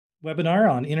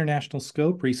webinar on international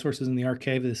scope, resources in the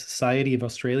archive of the Society of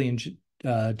Australian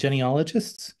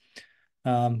Genealogists.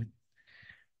 Um,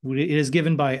 it is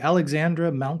given by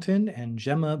Alexandra Mountain and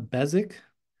Gemma Bezic.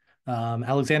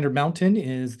 Alexander Mountain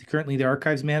is currently the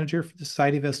archives manager for the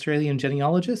Society of Australian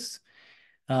Genealogists.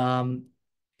 Um,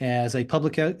 as a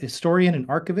public historian and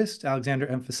archivist, Alexander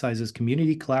emphasizes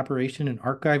community collaboration and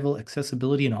archival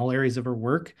accessibility in all areas of her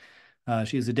work.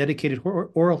 She is a dedicated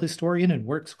oral historian and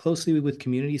works closely with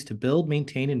communities to build,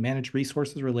 maintain, and manage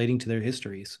resources relating to their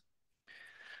histories.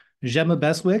 Gemma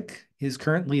Beswick is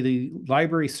currently the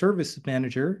library service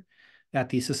manager at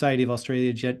the Society of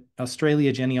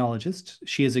Australia Genealogists.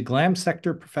 She is a GLAM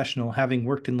sector professional, having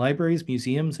worked in libraries,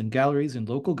 museums, and galleries in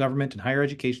local government and higher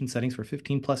education settings for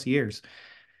 15 plus years,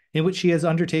 in which she has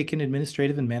undertaken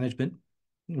administrative and management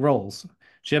roles.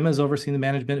 Gemma has overseen the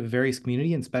management of various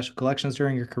community and special collections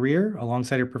during her career.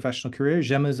 Alongside her professional career,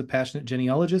 Gemma is a passionate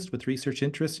genealogist with research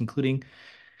interests including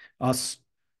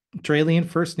Australian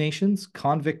First Nations,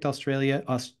 convict Australia,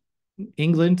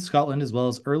 England, Scotland, as well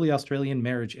as early Australian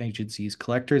marriage agencies,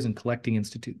 collectors, and collecting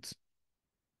institutes.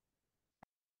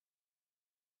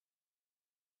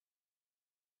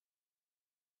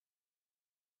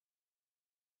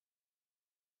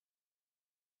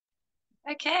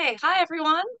 Okay, hi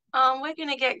everyone. We're going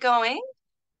to get going.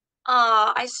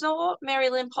 I saw Mary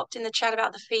Lynn popped in the chat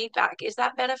about the feedback. Is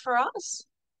that better for us?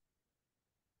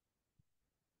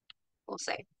 We'll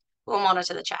see. We'll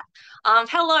monitor the chat.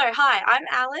 Hello, hi, I'm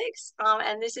Alex,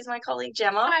 and this is my colleague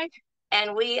Gemma. Hi.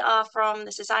 And we are from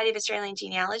the Society of Australian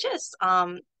Genealogists.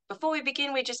 Before we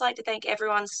begin, we'd just like to thank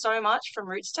everyone so much from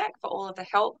RootsTech for all of the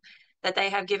help that they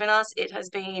have given us. It has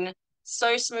been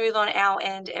so smooth on our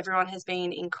end. Everyone has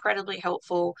been incredibly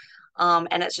helpful.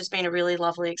 And it's just been a really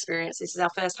lovely experience. This is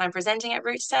our first time presenting at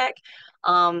RootsTech.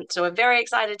 So we're very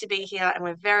excited to be here, and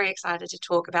we're very excited to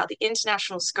talk about the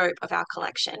international scope of our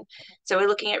collection. So we're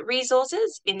looking at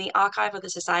resources in the archive of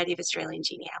the Society of Australian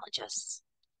Genealogists.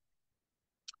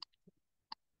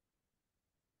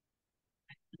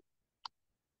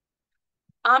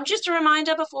 Just a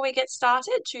reminder before we get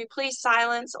started to please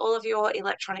silence all of your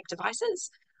electronic devices.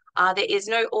 There is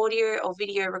no audio or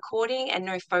video recording and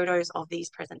no photos of these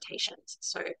presentations.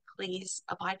 So please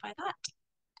abide by that.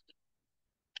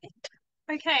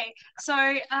 Okay,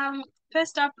 so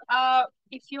first up,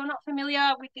 if you're not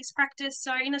familiar with this practice,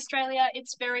 so in Australia,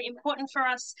 it's very important for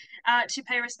us to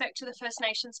pay respect to the First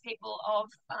Nations people of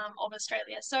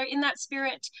Australia. So in that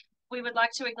spirit, we would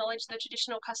like to acknowledge the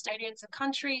traditional custodians of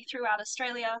country throughout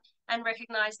Australia and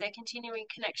recognise their continuing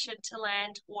connection to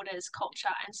land, waters,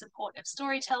 culture and support of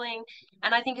storytelling.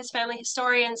 And I think as family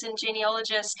historians and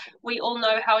genealogists, we all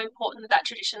know how important that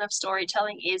tradition of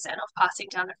storytelling is and of passing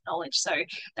down of knowledge. So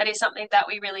that is something that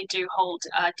we really do hold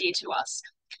dear to us.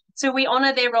 So we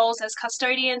honour their roles as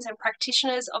custodians and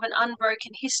practitioners of an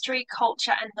unbroken history,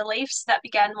 culture and beliefs that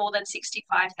began more than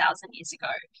 65,000 years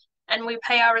ago. And we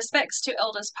pay our respects to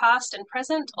elders past and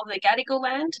present of the Gadigal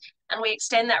land, and we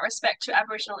extend that respect to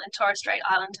Aboriginal and Torres Strait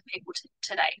Islander people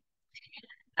today.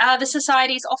 The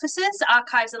Society's offices,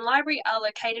 archives and library are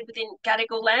located within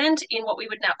Gadigal land in what we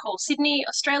would now call Sydney,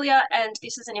 Australia, and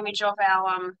this is an image of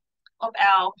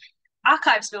our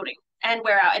archives building and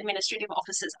where our administrative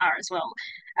offices are as well.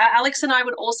 Alex and I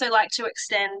would also like to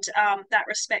extend that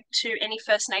respect to any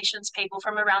First Nations people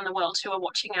from around the world who are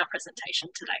watching our presentation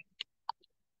today.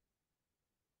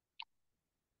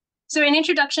 So an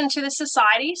introduction to the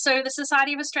Society. So the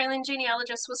Society of Australian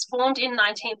Genealogists was formed in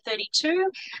 1932,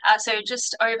 so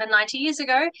just over 90 years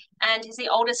ago, and is the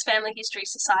oldest family history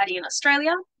society in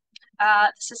Australia.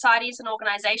 The Society is an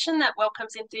organisation that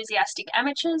welcomes enthusiastic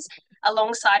amateurs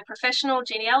alongside professional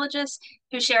genealogists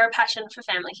who share a passion for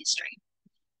family history.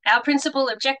 Our principal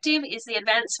objective is the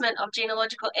advancement of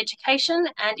genealogical education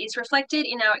and is reflected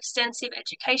in our extensive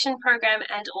education program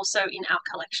and also in our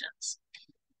collections.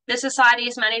 The Society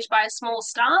is managed by a small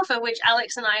staff, of which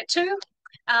Alex and I are two,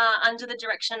 under the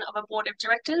direction of a board of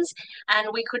directors, and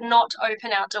we could not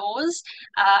open our doors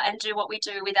and do what we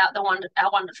do without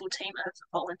our wonderful team of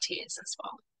volunteers as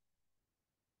well.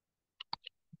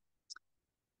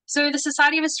 So the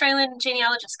Society of Australian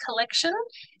Genealogists collection.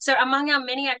 So among our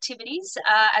many activities,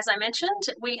 as I mentioned,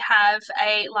 we have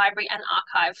a library and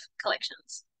archive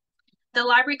collections. The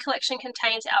library collection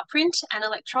contains our print and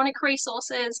electronic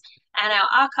resources, and our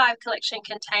archive collection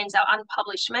contains our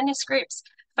unpublished manuscripts,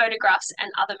 photographs, and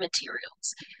other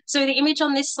materials. So the image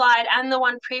on this slide and the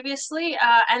one previously,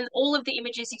 and all of the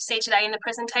images you see today in the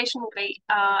presentation will be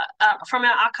from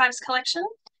our archives collection.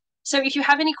 So if you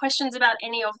have any questions about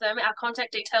any of them, our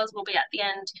contact details will be at the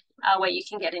end where you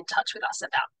can get in touch with us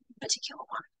about a particular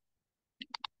one.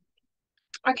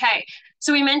 Okay,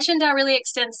 so we mentioned our really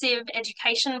extensive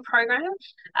education program.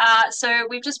 So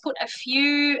we've just put a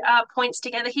few points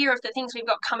together here of the things we've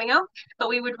got coming up, but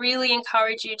we would really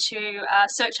encourage you to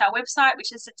search our website,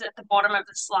 which is at the bottom of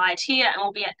the slide here, and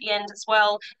will be at the end as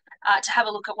well, to have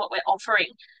a look at what we're offering.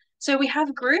 So we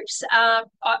have groups,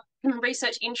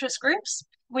 research interest groups,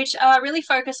 which really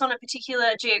focus on a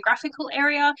particular geographical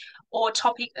area or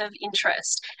topic of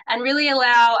interest, and really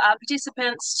allow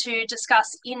participants to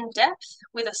discuss in depth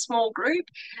with a small group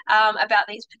about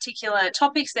these particular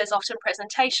topics. There's often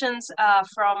presentations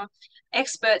from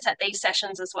experts at these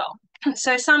sessions as well.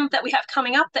 So some that we have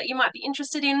coming up that you might be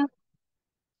interested in,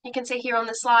 you can see here on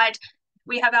the slide,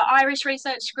 we have our Irish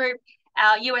research group,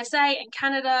 our USA and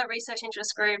Canada research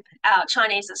interest group, our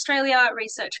Chinese Australia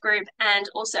research group, and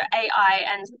also AI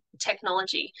and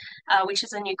technology, which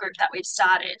is a new group that we've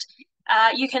started.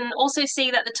 You can also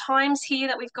see that the times here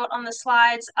that we've got on the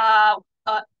slides are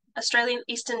Australian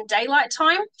Eastern Daylight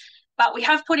Time, but we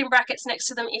have put in brackets next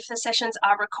to them if the sessions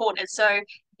are recorded. So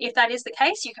if that is the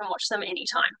case, you can watch them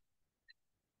anytime.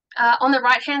 On the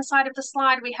right-hand side of the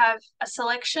slide, we have a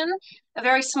selection, a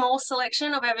very small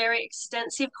selection of our very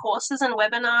extensive courses and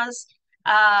webinars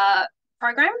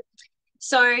program.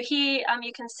 So here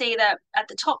you can see that at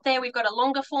the top there, we've got a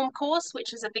longer form course,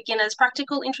 which is a beginner's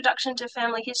practical introduction to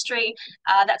family history.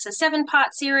 That's a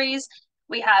 7-part series.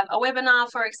 We have a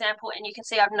webinar, for example, and you can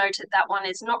see I've noted that one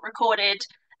is not recorded.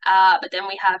 But then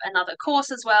we have another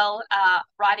course as well,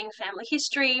 writing family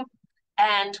history,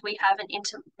 and we have an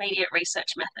intermediate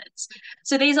research methods.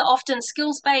 So these are often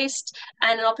skills-based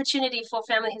and an opportunity for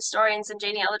family historians and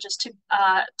genealogists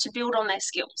to build on their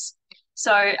skills.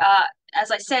 So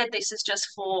as I said, this is just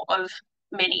 4 of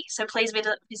many. So please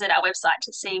visit our website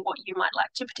to see what you might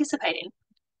like to participate in.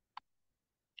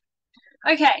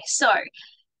 Okay, so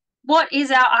what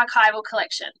is our archival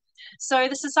collection? So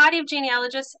the Society of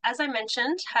Genealogists, as I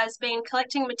mentioned, has been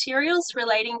collecting materials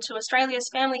relating to Australia's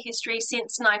family history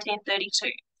since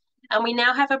 1932. And we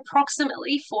now have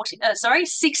approximately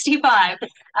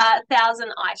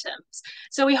 65,000 items.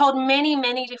 So we hold many,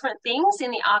 many different things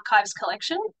in the archives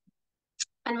collection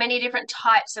and many different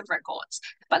types of records.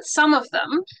 But some of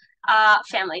them are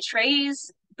family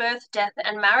trees, birth, death,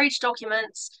 and marriage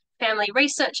documents, family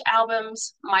research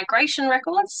albums, migration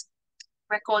records,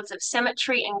 records of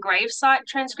cemetery and gravesite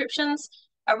transcriptions,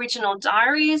 original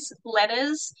diaries,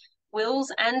 letters,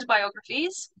 wills and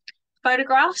biographies,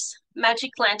 photographs,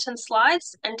 magic lantern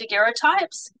slides and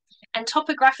daguerreotypes, and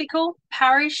topographical,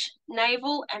 parish,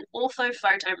 naval and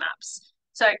orthophoto maps.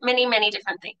 So many, many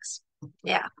different things.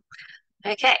 Yeah.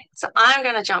 Okay, so I'm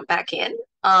going to jump back in.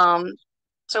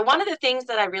 So one of the things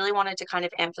that I really wanted to kind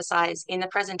of emphasize in the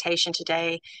presentation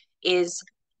today is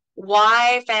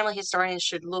why family historians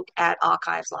should look at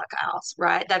archives like ours,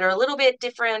 right? That are a little bit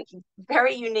different,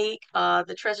 very unique.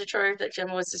 The treasure trove that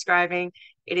Gemma was describing,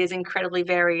 it is incredibly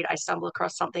varied. I stumble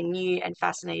across something new and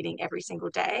fascinating every single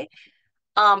day.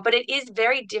 But it is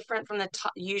very different from the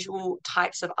usual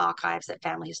types of archives that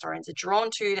family historians are drawn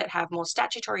to that have more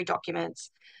statutory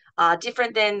documents,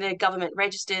 different than the government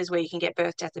registers where you can get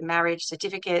birth, death, and marriage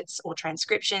certificates or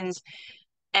transcriptions.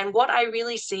 And what I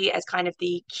really see as kind of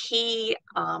the key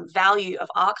value of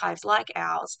archives like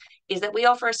ours is that we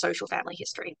offer a social family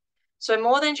history. So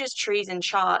more than just trees and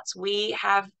charts, we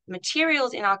have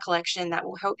materials in our collection that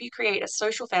will help you create a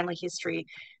social family history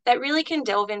that really can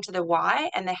delve into the why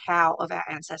and the how of our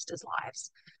ancestors' lives.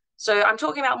 So I'm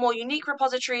talking about more unique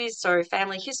repositories, so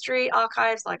family history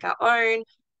archives like our own,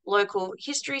 local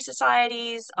history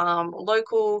societies,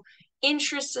 local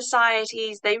interest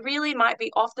societies. They really might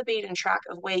be off the beaten track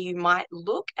of where you might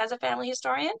look as a family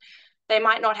historian. They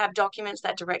might not have documents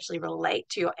that directly relate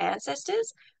to your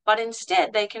ancestors, but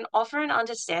instead they can offer an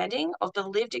understanding of the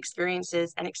lived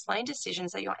experiences and explain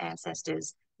decisions that your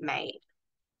ancestors made.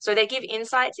 So they give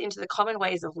insights into the common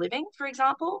ways of living, for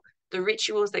example, the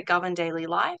rituals that govern daily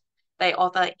life. They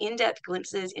offer in-depth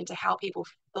glimpses into how people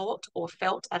thought or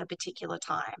felt at a particular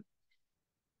time.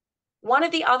 One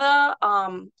of the other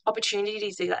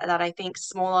opportunities that I think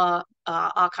smaller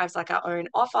archives like our own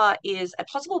offer is a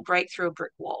possible breakthrough of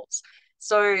brick walls.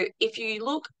 So if you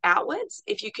look outwards,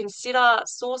 if you consider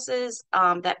sources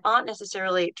that aren't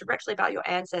necessarily directly about your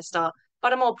ancestor,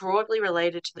 but are more broadly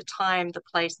related to the time, the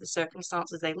place, the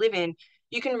circumstances they live in,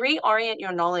 you can reorient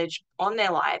your knowledge on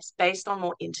their lives based on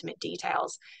more intimate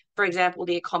details. For example,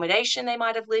 the accommodation they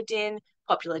might have lived in,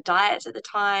 popular diets at the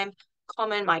time,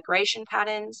 common migration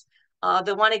patterns.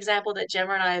 The one example that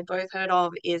Gemma and I have both heard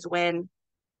of is when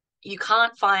you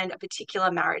can't find a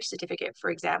particular marriage certificate, for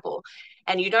example,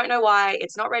 and you don't know why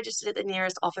it's not registered at the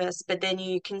nearest office, but then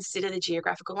you consider the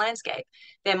geographical landscape.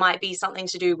 There might be something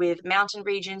to do with mountain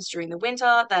regions during the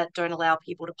winter that don't allow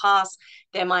people to pass.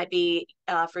 There might be,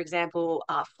 for example,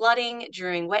 flooding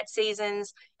during wet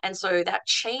seasons. And so that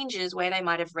changes where they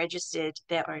might have registered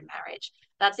their own marriage.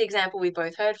 That's the example we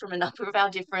both heard from a number of our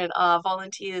different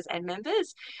volunteers and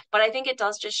members. But I think it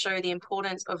does just show the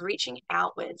importance of reaching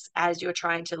outwards as you're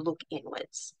trying to look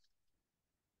inwards.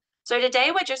 So today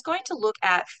we're just going to look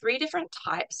at 3 different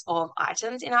types of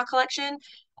items in our collection.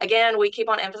 Again, we keep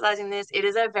on emphasizing this. It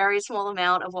is a very small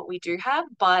amount of what we do have,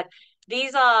 but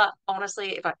these are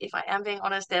honestly, if I am being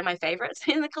honest, they're my favorites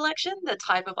in the collection, the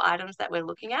type of items that we're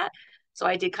looking at. So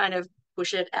I did kind of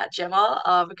push it at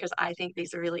Gemma because I think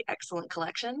these are really excellent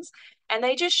collections. And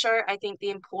they just show, I think,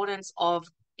 the importance of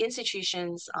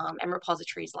institutions and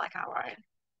repositories like our own.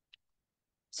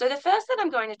 So the first that I'm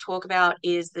going to talk about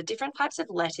is the different types of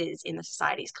letters in the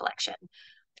Society's collection.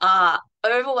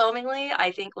 Overwhelmingly,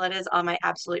 I think letters are my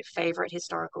absolute favorite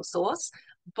historical source.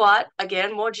 But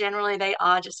again, more generally, they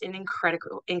are just an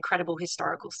incredible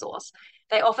historical source.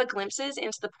 They offer glimpses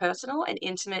into the personal and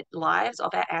intimate lives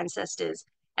of our ancestors.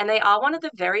 And they are one of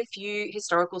the very few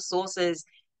historical sources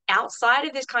outside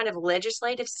of this kind of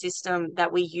legislative system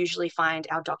that we usually find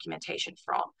our documentation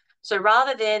from. So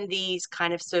rather than these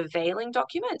kind of surveilling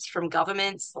documents from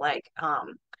governments like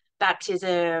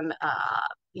baptism,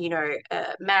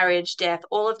 marriage, death,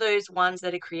 all of those ones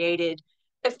that are created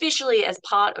officially as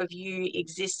part of you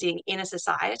existing in a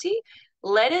society,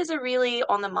 letters are really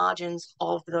on the margins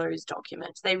of those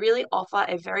documents. They really offer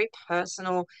a very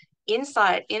personal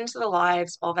insight into the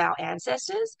lives of our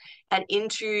ancestors and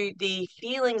into the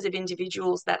feelings of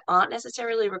individuals that aren't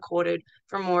necessarily recorded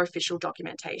from more official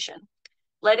documentation.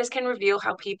 Letters can reveal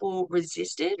how people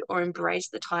resisted or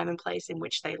embraced the time and place in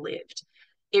which they lived.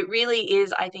 It really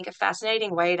is, I think, a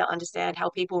fascinating way to understand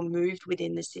how people moved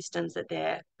within the systems that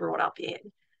they're brought up in.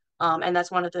 And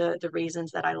that's one of the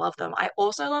reasons that I love them. I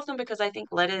also love them because I think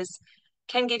letters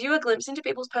can give you a glimpse into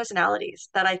people's personalities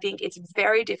that I think it's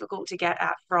very difficult to get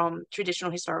at from traditional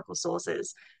historical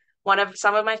sources.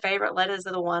 Some of my favorite letters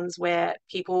are the ones where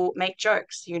people make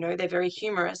jokes, they're very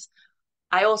humorous.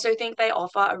 I also think they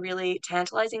offer a really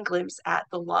tantalizing glimpse at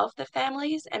the love that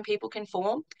families and people can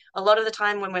form. A lot of the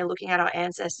time when we're looking at our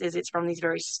ancestors, it's from these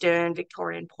very stern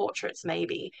Victorian portraits,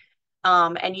 maybe.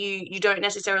 And you don't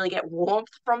necessarily get warmth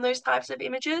from those types of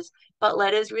images, but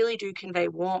letters really do convey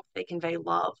warmth, they convey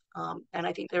love. And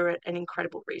I think they're an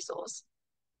incredible resource.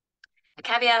 A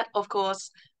caveat, of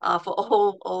course, for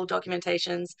all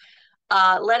documentations,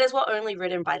 letters were only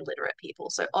written by literate people.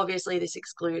 So obviously this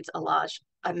excludes a large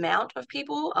amount of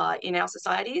people in our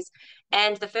societies.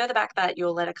 And the further back that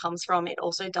your letter comes from, it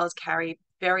also does carry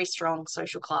very strong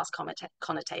social class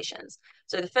connotations.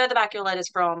 So the further back your letter's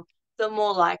from, the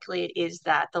more likely it is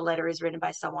that the letter is written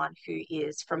by someone who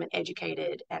is from an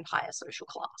educated and higher social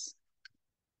class.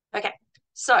 Okay,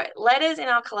 so letters in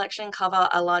our collection cover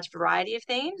a large variety of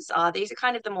themes. These are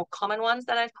kind of the more common ones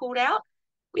that I've pulled out.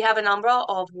 We have a number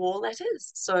of war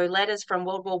letters, so letters from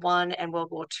World War I and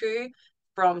World War II,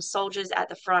 from soldiers at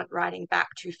the front writing back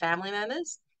to family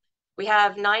members. We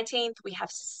have 19th, we have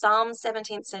some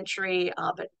 17th century,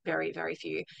 but very, very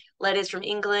few, letters from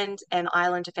England and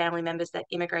Ireland to family members that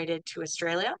immigrated to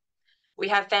Australia. We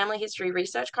have family history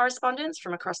research correspondence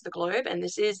from across the globe, and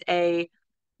this is a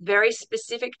very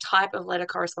specific type of letter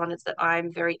correspondence that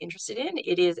I'm very interested in.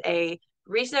 It is a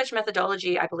research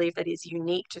methodology, I believe, that is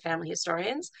unique to family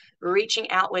historians,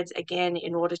 reaching outwards again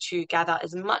in order to gather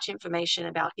as much information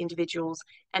about individuals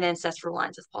and ancestral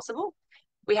lines as possible.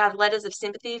 We have letters of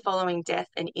sympathy following death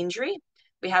and injury.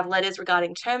 We have letters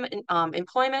regarding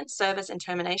employment, service, and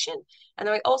termination. And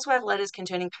then we also have letters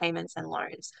containing payments and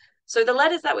loans. So the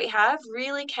letters that we have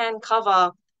really can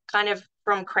cover kind of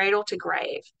from cradle to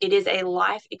grave. It is a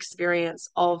life experience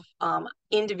of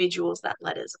individuals that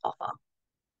letters offer.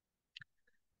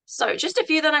 So just a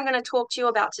few that I'm going to talk to you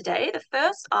about today. The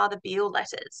first are the Beale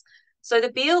letters. So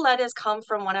the Beale letters come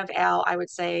from one of our, I would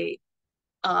say,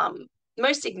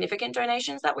 most significant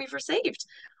donations that we've received.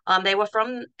 They were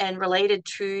from and related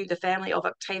to the family of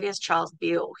Octavius Charles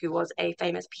Beale, who was a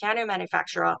famous piano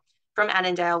manufacturer from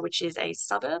Annandale, which is a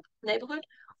suburb neighborhood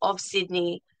of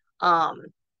Sydney.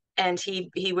 And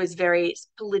he was very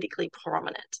politically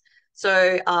prominent.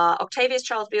 So Octavius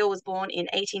Charles Beale was born in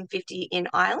 1850 in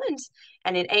Ireland,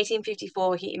 and in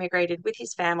 1854 he immigrated with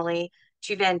his family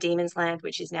to Van Diemen's Land,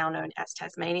 which is now known as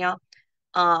Tasmania.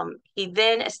 He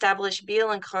then established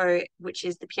Beale & Co., which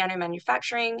is the piano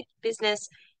manufacturing business,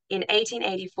 in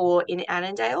 1884 in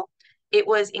Annandale. It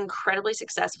was incredibly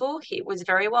successful. It was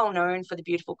very well known for the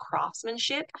beautiful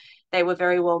craftsmanship. They were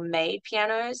very well made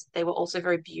pianos. They were also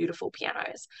very beautiful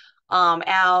pianos.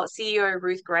 Our CEO,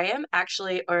 Ruth Graham,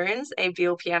 actually owns a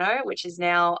Beale piano, which is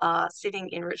now sitting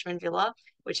in Richmond Villa,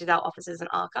 which is our offices and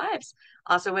archives.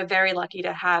 So we're very lucky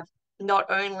to have not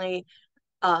only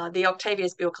the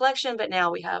Octavius Beale collection, but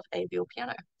now we have a Beale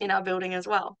piano in our building as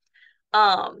well.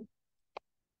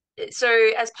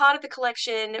 So as part of the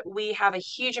collection, we have a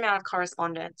huge amount of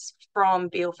correspondence from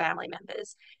Beale family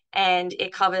members, and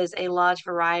it covers a large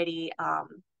variety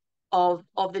of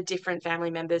the different family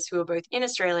members who are both in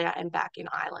Australia and back in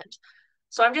Ireland.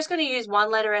 So I'm just going to use one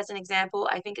letter as an example.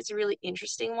 I think it's a really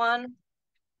interesting one.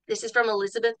 This is from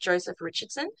Elizabeth Joseph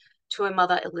Richardson to her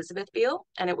mother, Elizabeth Beale,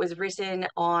 and it was written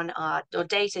on or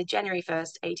dated January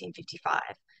 1st, 1855.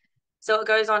 So it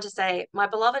goes on to say, "My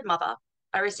beloved mother,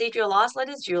 I received your last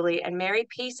letters duly, and Mary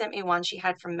P. sent me one she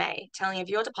had from May, telling of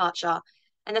your departure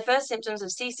and the first symptoms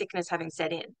of seasickness having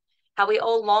set in. How we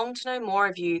all long to know more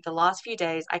of you the last few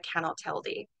days, I cannot tell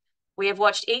thee. We have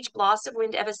watched each blast of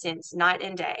wind ever since, night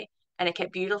and day, and it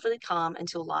kept beautifully calm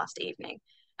until last evening."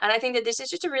 And I think that this is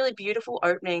just a really beautiful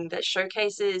opening that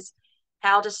showcases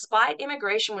how, despite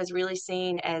immigration was really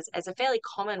seen as a fairly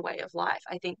common way of life,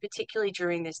 I think particularly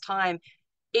during this time,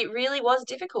 it really was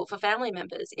difficult for family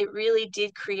members. It really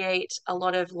did create a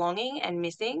lot of longing and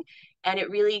missing, and it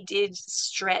really did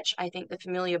stretch, I think, the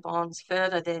familiar bonds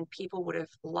further than people would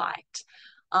have liked.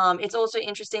 It's also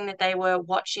interesting that they were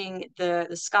watching the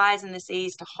skies and the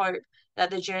seas to hope that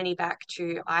the journey back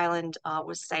to Ireland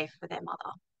was safe for their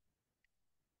mother.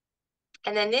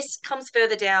 And then this comes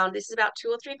further down. This is about 2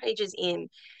 or 3 pages in,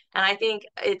 and I think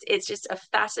it's just a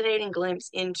fascinating glimpse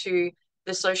into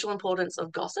the social importance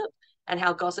of gossip and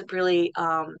how gossip really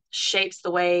shapes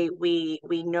the way we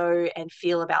know and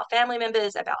feel about family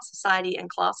members, about society and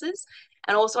classes,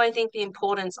 and also I think the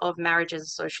importance of marriage as a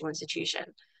social institution.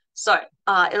 So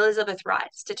Elizabeth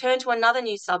writes, "To turn to another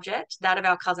new subject, that of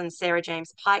our cousin Sarah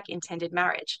James Pike intended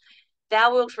marriage.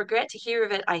 Thou wilt regret to hear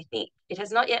of it, I think. It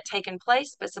has not yet taken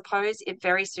place, but suppose it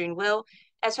very soon will,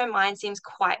 as her mind seems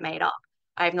quite made up.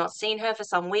 I have not seen her for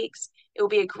some weeks. It will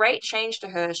be a great change to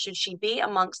her should she be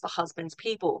amongst the husband's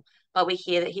people, but we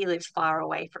hear that he lives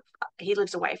away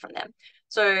from them."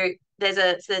 So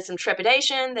there's some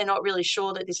trepidation. They're not really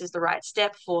sure that this is the right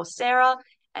step for Sarah.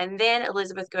 And then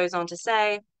Elizabeth goes on to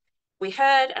say, "We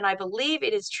heard, and I believe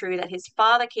it is true, that his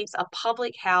father keeps a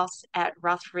public house at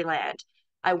Rutherland.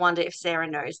 I wonder if Sarah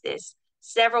knows this.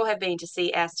 Several have been to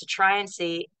see us to try and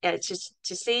to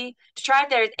try if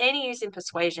there is any use in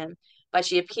persuasion, but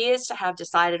she appears to have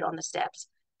decided on the steps.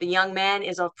 The young man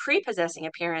is of prepossessing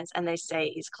appearance, and they say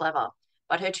is clever,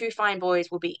 but her 2 fine boys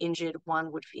will be injured,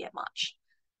 one would fear much."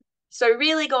 So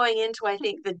really going into, I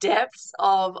think, the depths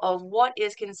of what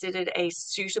is considered a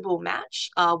suitable match,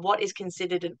 what is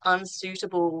considered an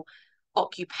unsuitable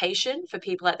occupation for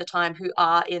people at the time who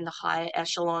are in the higher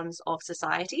echelons of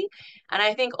society. And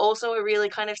I think also a really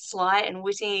kind of sly and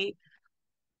witty,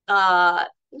 not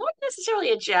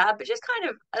necessarily a jab, but just kind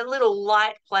of a little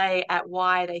light play at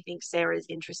why they think Sarah is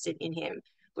interested in him,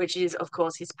 which is, of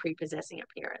course, his prepossessing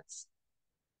appearance.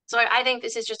 So I think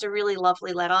this is just a really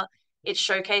lovely letter. It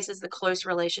showcases the close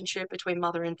relationship between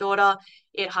mother and daughter.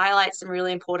 It highlights some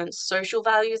really important social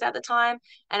values at the time,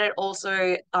 and it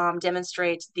also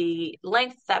demonstrates the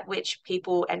length at which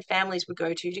people and families would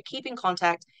go to keep in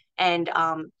contact and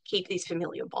keep these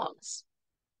familiar bonds.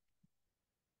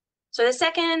 So the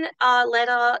second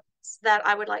letter that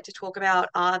I would like to talk about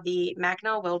are the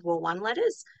Magna World War I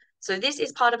letters. So this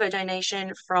is part of a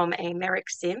donation from a Merrick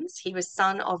Sims. He was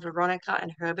son of Veronica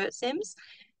and Herbert Sims.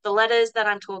 The letters that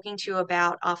I'm talking to you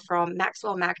about are from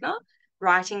Maxwell Magna,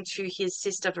 writing to his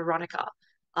sister Veronica.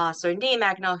 So near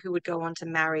Magna, who would go on to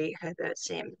marry Herbert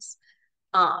Sims.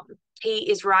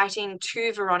 He is writing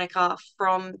to Veronica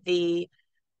from the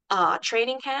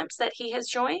training camps that he has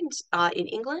joined in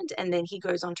England, and then he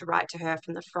goes on to write to her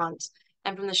from the front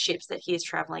and from the ships that he is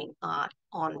traveling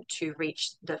on to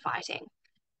reach the fighting.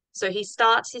 So he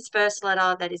starts his first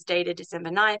letter that is dated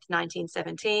December 9th,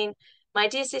 1917. "My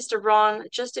dear sister Ron,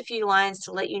 just a few lines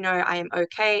to let you know I am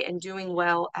okay and doing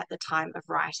well at the time of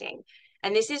writing."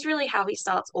 And this is really how he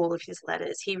starts all of his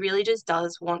letters. He really just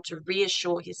does want to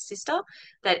reassure his sister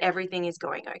that everything is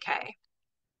going okay.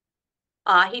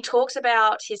 He talks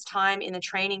about his time in the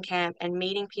training camp and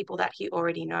meeting people that he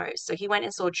already knows. So he went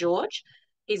and saw George.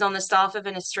 He's on the staff of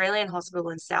an Australian hospital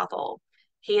in Southall.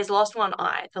 He has lost one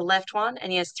eye, the left one,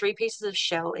 and he has 3 pieces of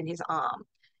shell in his arm.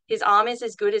 His arm is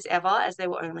as good as ever, as they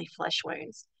were only flesh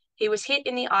wounds. He was hit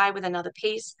in the eye with another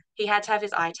piece. He had to have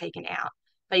his eye taken out,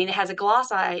 but he has a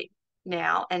glass eye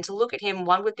now, and to look at him,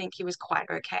 one would think he was quite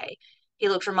okay. He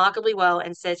looks remarkably well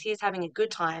and says he is having a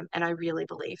good time, and I really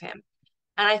believe him.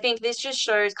 And I think this just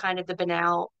shows kind of the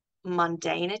banal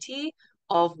mundanity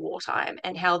of wartime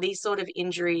and how these sort of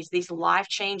injuries, these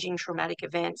life-changing traumatic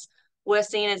events were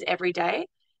seen as everyday,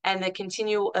 and the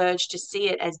continual urge to see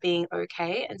it as being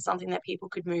okay and something that people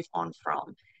could move on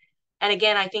from. And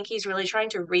again, I think he's really trying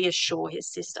to reassure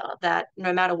his sister that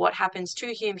no matter what happens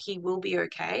to him, he will be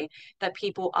okay, that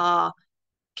people are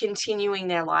continuing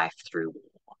their life through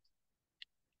war.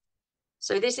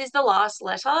 So this is the last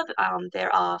letter.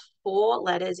 There are 4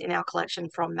 letters in our collection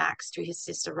from Max to his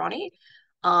sister Ronnie.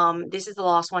 This is the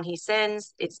last one he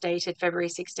sends. It's dated February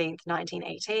 16th,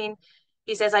 1918.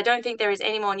 He says, I don't think there is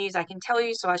any more news I can tell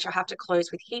you, so I shall have to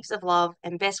close with heaps of love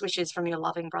and best wishes from your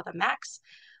loving brother Max.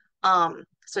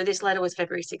 So this letter was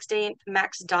February 16th.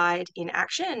 Max died in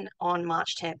action on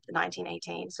March 10th,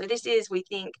 1918. So this is, we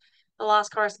think, the last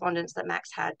correspondence that Max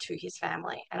had to his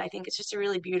family. And I think it's just a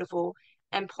really beautiful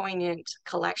and poignant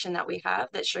collection that we have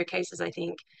that showcases, I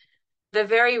think, the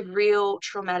very real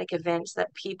traumatic events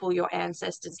that people, your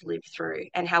ancestors, lived through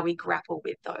and how we grapple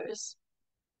with those.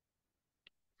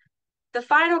 The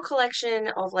final collection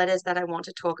of letters that I want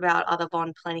to talk about are the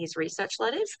von Plenny's research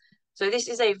letters. So this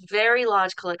is a very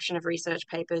large collection of research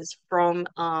papers from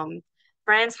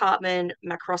Franz Hartmann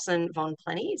Macrosson von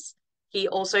Plenny's. He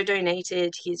also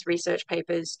donated his research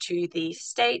papers to the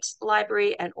State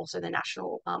Library and also the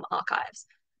National Archives.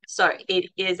 So it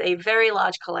is a very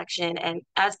large collection, and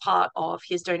as part of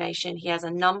his donation, he has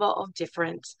a number of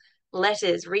different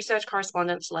letters, research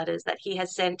correspondence letters that he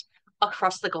has sent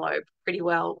across the globe pretty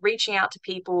well, reaching out to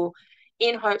people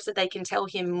in hopes that they can tell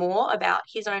him more about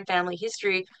his own family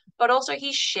history, but also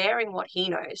he's sharing what he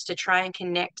knows to try and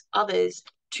connect others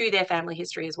to their family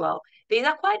history as well. These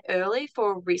are quite early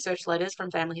for research letters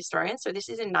from family historians. So this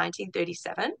is in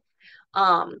 1937.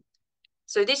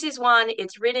 So this is one,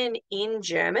 it's written in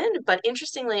German, but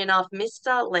interestingly enough,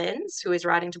 Mr. Lenz, who is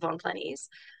writing to von Plenny's,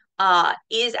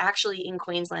 is actually in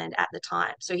Queensland at the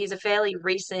time. So he's a fairly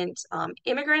recent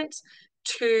immigrant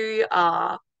to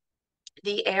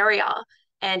the area,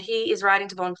 and he is writing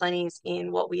to von Plenny's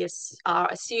in what we are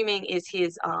assuming is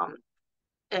his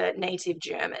native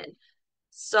German.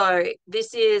 So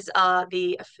this is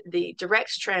the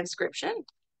direct transcription,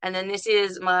 and then this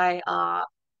is my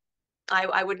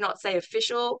I would not say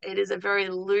official. It is a very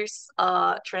loose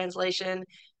translation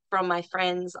from my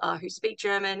friends who speak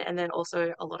German, and then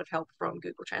also a lot of help from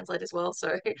Google Translate as well.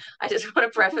 So I just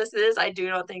want to preface this. I do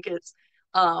not think it's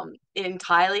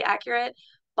entirely accurate,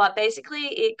 but basically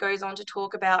it goes on to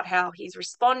talk about how he's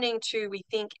responding to, we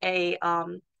think, a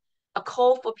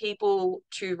call for people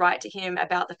to write to him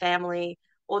about the family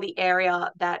or the area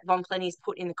that von Plenny's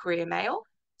put in the Courier Mail.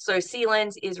 So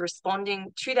Sealands is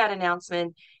responding to that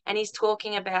announcement, and he's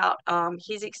talking about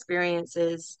his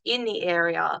experiences in the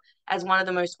area as one of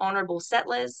the most honourable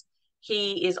settlers.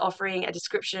 He is offering a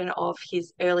description of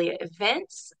his earlier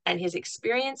events and his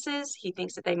experiences. He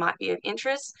thinks that they might be of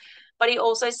interest. But he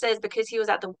also says because he was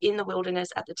in the wilderness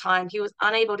at the time, he was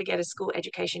unable to get a school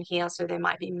education here, so there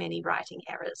might be many writing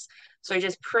errors. So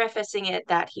just prefacing it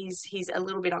that he's a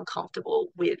little bit uncomfortable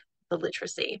with the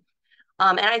literacy.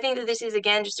 And I think that this is,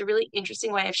 again, just a really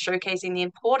interesting way of showcasing the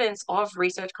importance of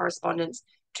research correspondence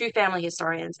to family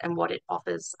historians and what it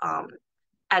offers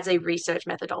as a research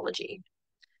methodology.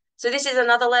 So this is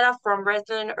another letter from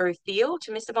Reverend O'Theall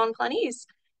to Mr. von Plenny's.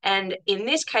 And in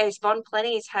this case, von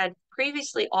Plenny's had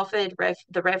previously offered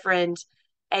the Reverend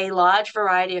a large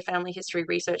variety of family history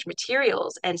research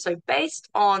materials. And so based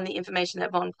on the information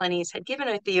that von Plenny's had given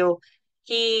O'Theall,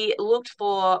 he looked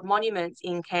for monuments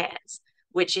in Cairns,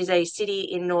 which is a city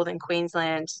in northern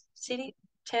Queensland,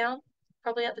 town,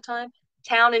 probably at the time,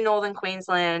 town in northern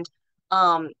Queensland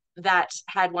that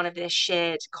had one of their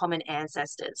shared common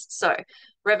ancestors. So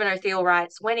Reverend O'Theall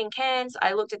writes, when in Cairns,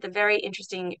 I looked at the very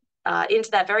interesting, into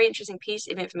that very interesting piece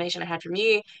of information I had from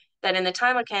you, that in the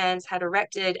time of Cairns had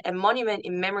erected a monument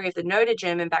in memory of the noted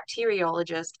German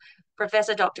bacteriologist,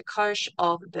 Professor Dr. Koch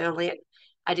of Berlin.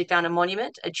 I did found a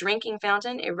monument, a drinking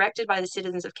fountain, erected by the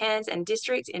citizens of Cairns and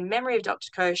districts in memory of Dr.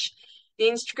 Koch, the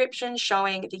inscription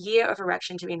showing the year of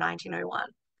erection to be 1901.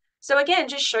 So again,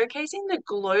 just showcasing the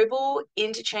global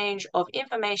interchange of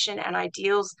information and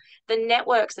ideals, the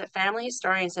networks that family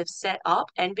historians have set up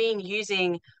and been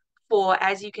using for,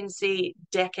 as you can see,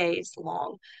 decades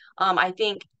long. I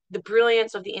think the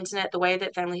brilliance of the internet, the way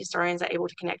that family historians are able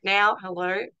to connect now.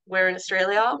 Hello, we're in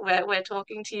Australia. We're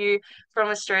talking to you from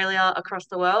Australia across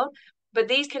the world. But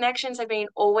these connections have been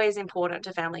always important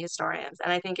to family historians.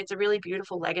 And I think it's a really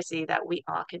beautiful legacy that we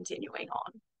are continuing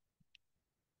on.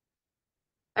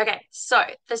 Okay, so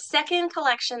the second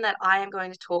collection that I am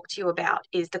going to talk to you about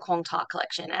is the Quang Tart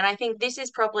collection. And I think this is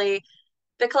probably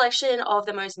the collection of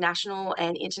the most national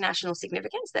and international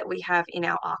significance that we have in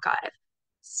our archive.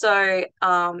 So,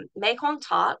 Mei Quang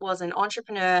Tart was an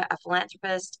entrepreneur, a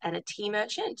philanthropist, and a tea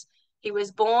merchant. He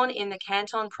was born in the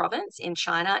Canton province in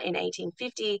China in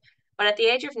 1850, but at the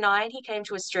age of 9, he came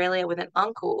to Australia with an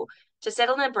uncle to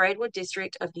settle in the Braidwood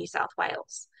district of New South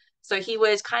Wales. So he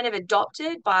was kind of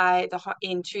adopted by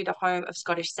into the home of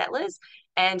Scottish settlers,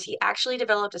 and he actually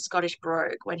developed a Scottish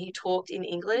brogue. When he talked in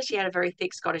English, he had a very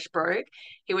thick Scottish brogue.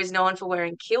 He was known for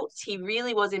wearing kilts. He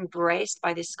really was embraced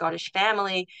by this Scottish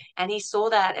family, and he saw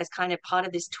that as kind of part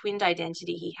of this twinned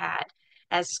identity he had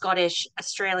as Scottish,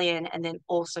 Australian, and then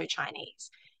also Chinese.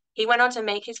 He went on to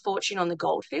make his fortune on the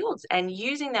goldfields, and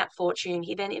using that fortune,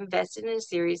 he then invested in a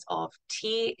series of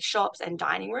tea shops and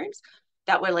dining rooms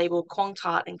that were labeled Quang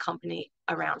Tart and Company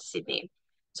around Sydney.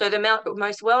 So the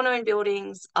most well-known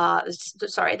buildings,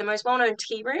 the most well-known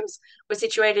tea rooms were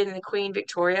situated in the Queen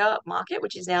Victoria Market,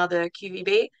 which is now the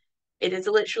QVB. It is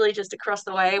literally just across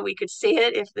the way. We could see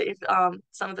it if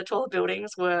some of the taller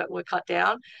buildings were cut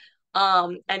down.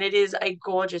 And it is a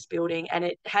gorgeous building, and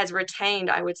it has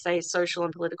retained, I would say, social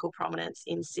and political prominence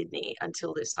in Sydney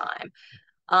until this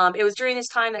time. It was during this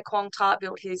time that Quang Tart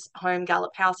built his home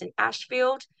Gallop House in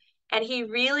Ashfield. And he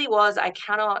really was, I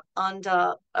cannot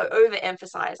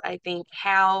overemphasize, I think,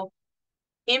 how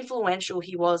influential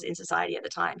he was in society at the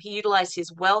time. He utilized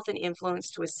his wealth and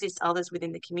influence to assist others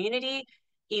within the community.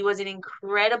 He was an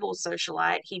incredible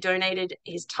socialite. He donated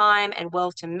his time and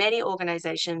wealth to many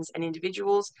organizations and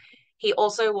individuals. He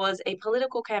also was a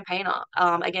political campaigner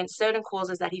against certain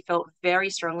causes that he felt very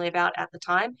strongly about at the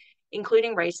time,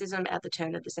 including racism at the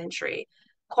turn of the century.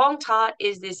 Quang Tart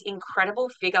is this incredible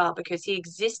figure because he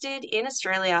existed in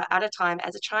Australia at a time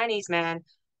as a Chinese man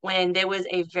when there was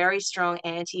a very strong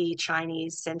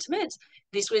anti-Chinese sentiment.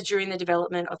 This was during the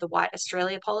development of the White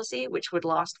Australia policy, which would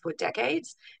last for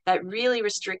decades, that really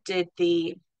restricted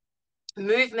the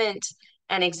movement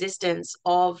and existence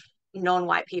of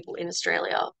non-white people in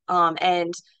Australia.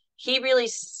 And he really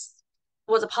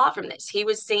was apart from this. He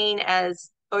was seen as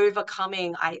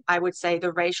overcoming, I would say,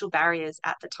 the racial barriers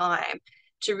at the time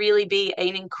to really be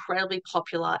an incredibly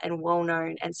popular and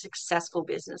well-known and successful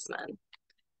businessman.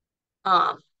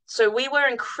 So we were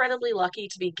incredibly lucky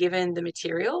to be given the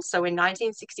material. So in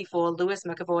 1964, Lewis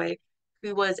McAvoy,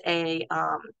 who was a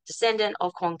descendant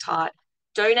of Quang Tart,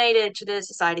 donated to the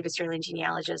Society of Australian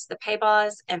Genealogists the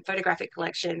papers and photographic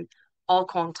collection of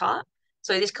Quang Tart.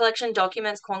 So this collection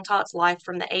documents Quang Tart's life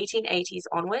from the 1880s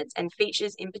onwards and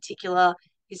features in particular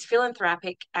his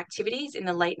philanthropic activities in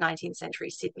the late 19th century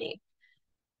Sydney.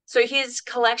 So his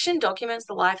collection documents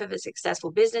the life of a successful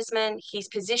businessman. He's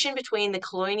positioned between the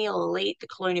colonial elite, the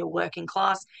colonial working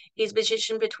class. He's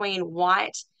positioned between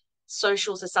white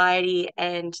social society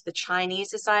and the Chinese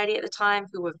society at the time,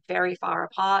 who were very far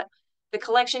apart. The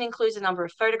collection includes a number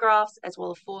of photographs as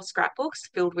well as 4 scrapbooks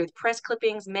filled with press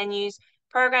clippings, menus,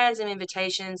 programs and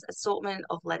invitations, assortment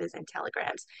of letters and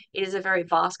telegrams. It is a very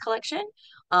vast collection.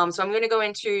 So I'm going to go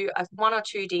into 1 or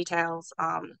 2 details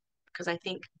because I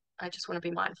think I just want to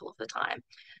be mindful of the time.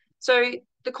 So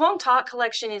the Quang Tart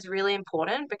collection is really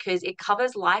important because it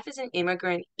covers life as an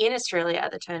immigrant in Australia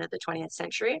at the turn of the 20th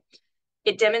century.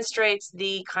 It demonstrates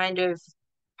the kind of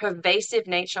pervasive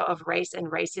nature of race and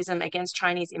racism against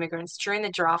Chinese immigrants during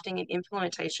the drafting and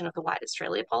implementation of the White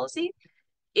Australia policy.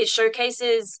 It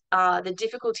showcases the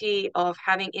difficulty of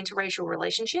having interracial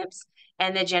relationships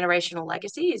and their generational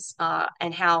legacies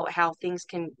and how things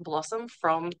can blossom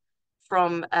from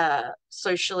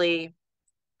socially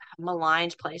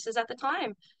maligned places at the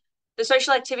time. The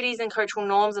social activities and cultural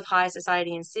norms of high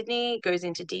society in Sydney goes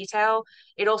into detail.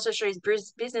 It also shows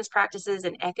business practices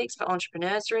and ethics for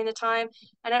entrepreneurs during the time,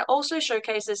 and it also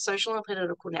showcases social and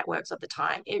political networks of the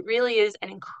time. It really is an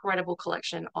incredible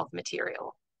collection of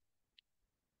material.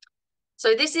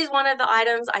 So this is one of the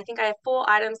items. I think I have 4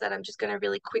 items that I'm just going to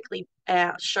really quickly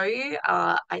show you.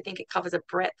 I think it covers a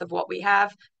breadth of what we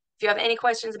have. If you have any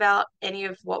questions about any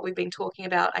of what we've been talking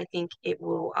about, I think it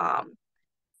will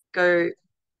go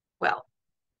well.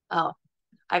 Oh,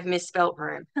 I've misspelt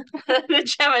room.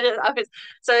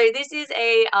 So this is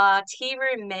a tea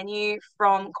room menu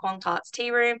from Quang Tart's Tea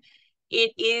Room.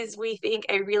 It is, we think,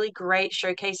 a really great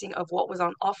showcasing of what was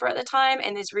on offer at the time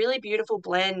and this really beautiful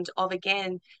blend of,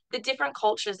 again, the different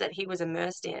cultures that he was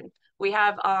immersed in. We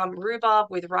have rhubarb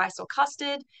with rice or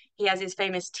custard. He has his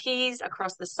famous teas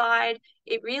across the side.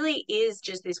 It really is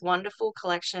just this wonderful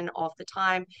collection of the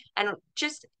time. And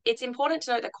just, it's important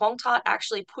to note that Quang Tart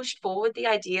actually pushed forward the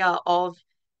idea of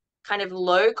kind of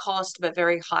low cost but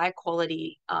very high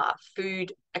quality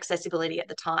food accessibility at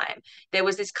the time. There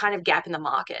was this kind of gap in the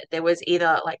market. There was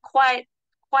either like quite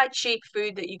cheap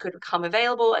food that you could come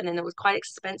available, and then there was quite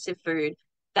expensive food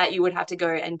that you would have to go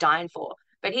and dine for.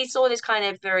 But he saw this kind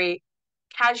of very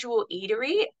casual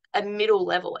eatery, a middle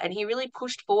level, and he really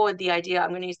pushed forward the idea. I'm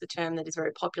going to use the term that is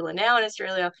very popular now in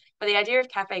Australia, but the idea of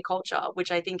cafe culture,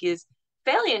 which I think is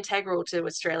fairly integral to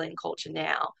Australian culture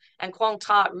now. And Quang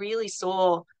Tart really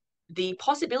saw the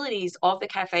possibilities of the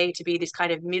cafe to be this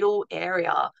kind of middle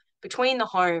area between the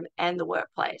home and the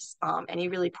workplace. And he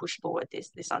really pushed forward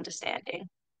this understanding.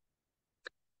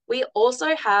 We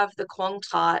also have the Quang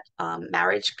Tart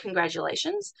marriage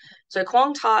congratulations. So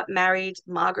Quang Tart married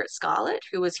Margaret Scarlett,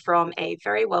 who was from a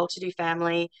very well-to-do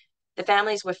family. The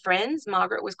families were friends.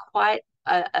 Margaret was quite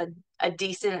a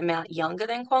decent amount younger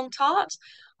than Quang Tart,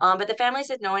 but the families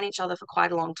had known each other for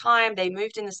quite a long time. They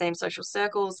moved in the same social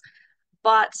circles.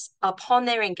 But upon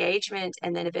their engagement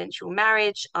and then eventual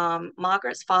marriage,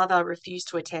 Margaret's father refused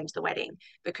to attend the wedding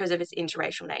because of its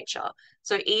interracial nature.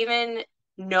 So even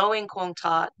knowing Quang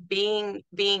Tart, being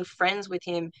friends with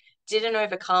him, didn't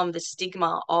overcome the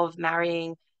stigma of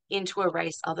marrying into a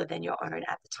race other than your own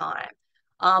at the time.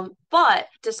 But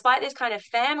despite this kind of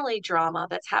family drama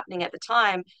that's happening at the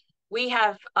time, we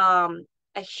have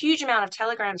a huge amount of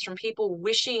telegrams from people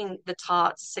wishing the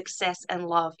Tarts success and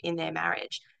love in their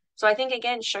marriage. So I think,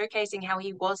 again, showcasing how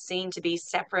he was seen to be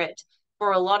separate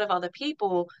for a lot of other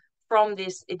people from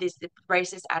this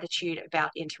racist attitude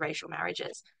about interracial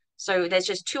marriages. So there's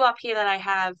just two up here that I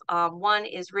have. One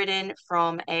is written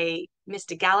from a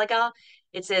Mr. Gallagher.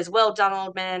 It says, "Well done,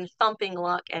 old man, thumping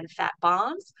luck and fat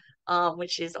barns,"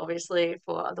 which is obviously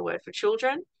for the word for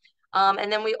children.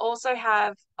 And then we also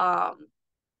have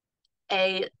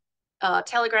a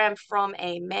telegram from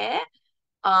a mayor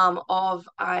of,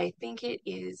 I think it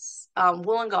is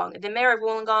Wollongong. The mayor of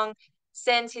Wollongong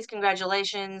sends his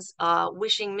congratulations,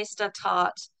 wishing Mr.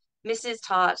 Tart, Mrs.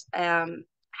 Tart,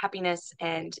 happiness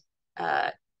and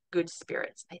good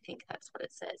spirits. I think that's what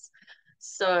it says.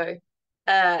 So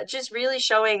just really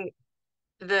showing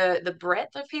the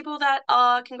breadth of people that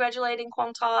are congratulating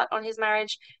Quang Tart on his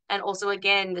marriage, and also,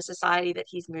 again, the society that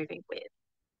he's moving with.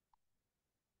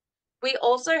 We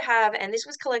also have, and this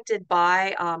was collected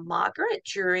by Margaret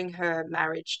during her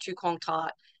marriage to Quang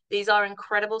Tart. These are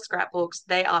incredible scrapbooks.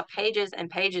 They are pages and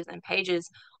pages and pages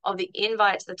of the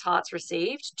invites the Tarts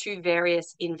received to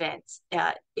various events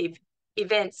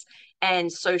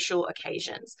and social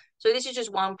occasions. So this is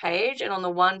just one page, and on the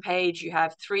one page you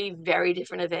have three very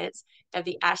different events. You have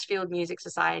the Ashfield Music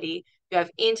Society, you have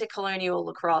Intercolonial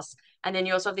Lacrosse, and then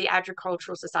you also have the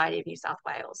Agricultural Society of New South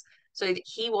Wales. So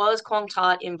he was, Quang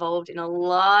Tart, involved in a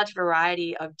large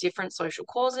variety of different social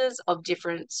causes, of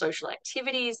different social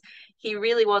activities. He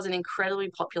really was an incredibly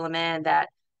popular man that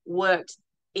worked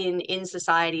in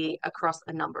society across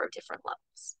a number of different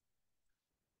levels.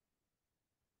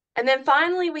 And then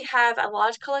finally, we have a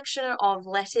large collection of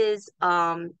letters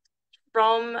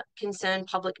from concerned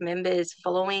public members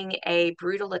following a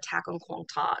brutal attack on Quang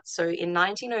Tart. So in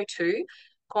 1902,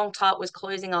 Quang Tart was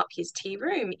closing up his tea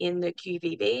room in the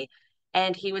QVB,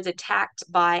 and he was attacked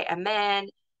by a man,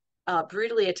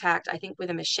 brutally attacked, I think, with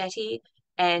a machete,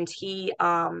 and he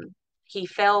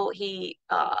fell.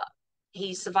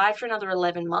 He survived for another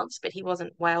 11 months, but he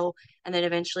wasn't well, and then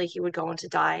eventually he would go on to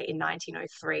die in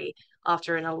 1903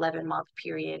 after an 11-month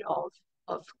period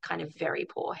of kind of very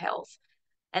poor health.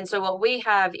 And so what we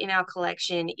have in our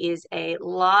collection is a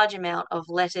large amount of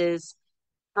letters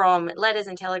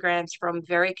and telegrams from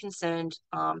very concerned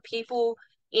people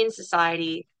in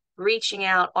society, reaching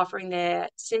out, offering their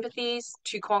sympathies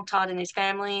to Quang Tart and his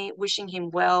family, wishing him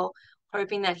well,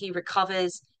 hoping that he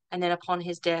recovers, and then upon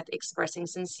his death, expressing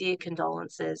sincere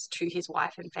condolences to his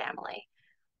wife and family.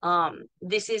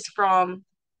 This is from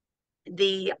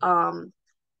the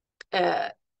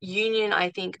union, I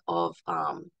think, of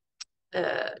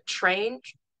train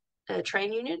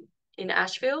union in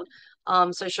Ashfield.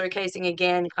 So showcasing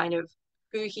again kind of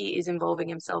who he is involving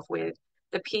himself with,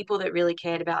 the people that really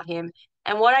cared about him.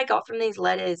 And what I got from these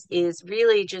letters is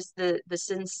really just the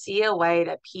sincere way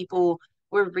that people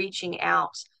were reaching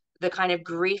out, the kind of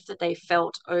grief that they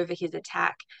felt over his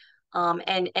attack,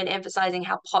 and emphasizing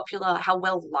how popular, how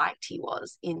well liked he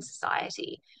was in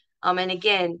society. And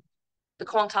again, the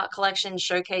Quang Tart collection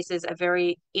showcases a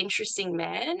very interesting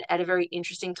man at a very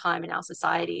interesting time in our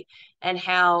society, and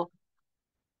how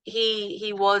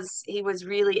he was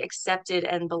really accepted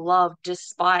and beloved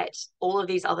despite all of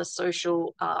these other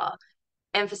social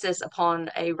emphasis upon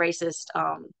a racist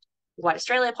white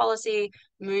Australia policy,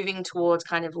 moving towards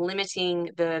kind of limiting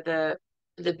the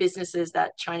the businesses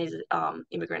that Chinese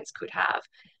immigrants could have.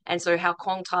 And so how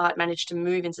Kongtat managed to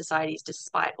move in societies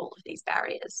despite all of these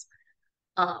barriers.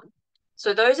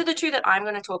 So those are the two that I'm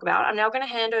going to talk about. I'm now going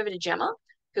to hand over to Gemma,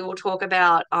 who will talk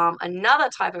about another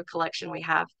type of collection we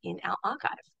have in our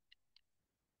archive.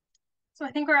 So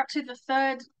I think we're up to the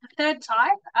third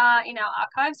type in our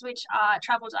archives, which are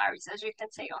travel diaries, as you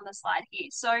can see on the slide here.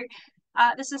 So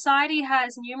the Society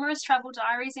has numerous travel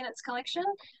diaries in its collection,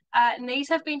 and these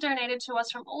have been donated to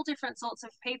us from all different sorts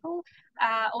of people,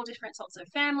 all different sorts of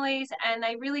families, and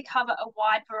they really cover a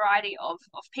wide variety of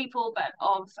people, but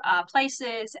of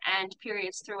places and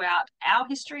periods throughout our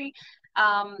history,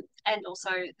 and also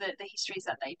the histories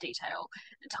that they detail,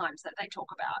 the times that they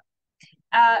talk about.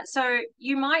 So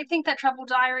you might think that travel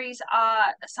diaries are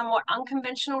a somewhat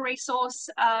unconventional resource,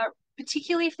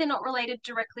 particularly if they're not related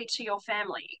directly to your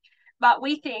family. But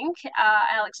we think,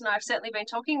 Alex and I have certainly been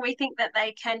talking, we think that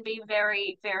they can be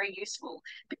very, very useful,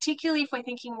 particularly if we're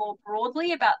thinking more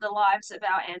broadly about the lives of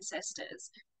our ancestors.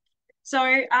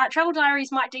 So travel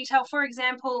diaries might detail, for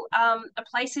example, a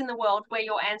place in the world where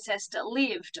your ancestor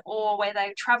lived or where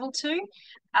they traveled to.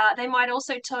 They might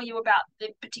also tell you about the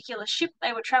particular ship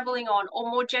they were traveling on, or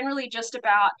more generally just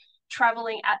about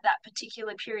traveling at that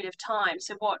particular period of time.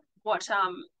 So what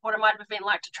it might have been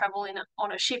like to travel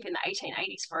on a ship in the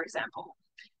 1880s, for example.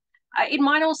 It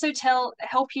might also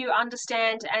help you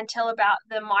understand and tell about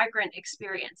the migrant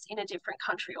experience in a different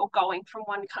country or going from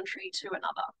one country to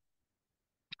another.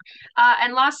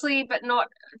 And lastly, but not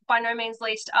by no means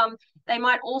least, they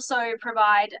might also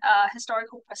provide a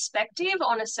historical perspective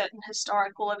on a certain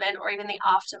historical event or even the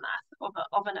aftermath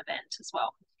of an event as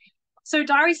well. So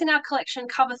diaries in our collection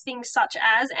cover things such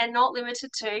as, and not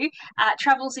limited to,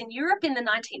 travels in Europe in the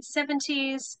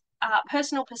 1970s,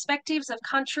 personal perspectives of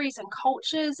countries and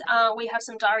cultures. We have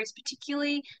some diaries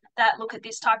particularly that look at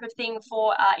this type of thing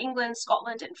for England,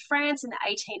 Scotland, and France in the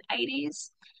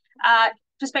 1880s.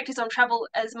 Perspectives on travel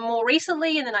as more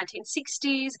recently in the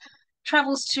 1960s,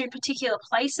 travels to particular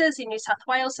places in New South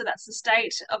Wales, so that's the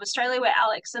state of Australia where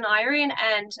Alex and I are in,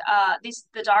 and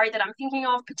the diary that I'm thinking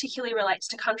of particularly relates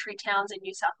to country towns in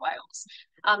New South Wales.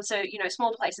 So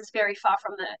small places very far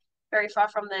from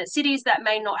the cities that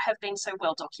may not have been so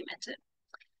well documented.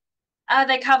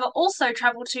 They cover also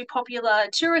travel to popular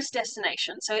tourist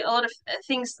destinations, so a lot of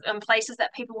things and places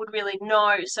that people would really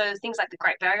know. So things like the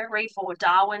Great Barrier Reef or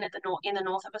Darwin in the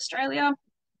north of Australia.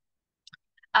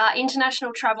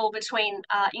 International travel between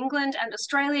England and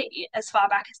Australia as far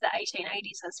back as the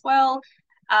 1880s as well.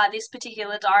 This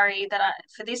particular diary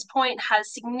for this point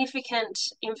has significant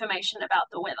information about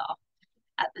the weather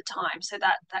at the time, so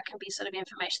that can be sort of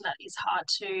information that is hard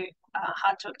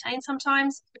to obtain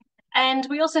sometimes. And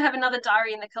we also have another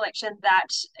diary in the collection that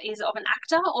is of an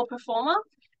actor or performer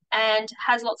and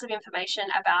has lots of information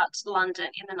about London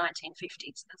in the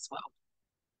 1950s as well.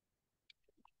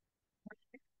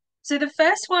 So the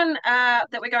first one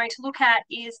that we're going to look at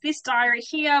is this diary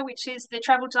here, which is the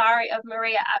travel diary of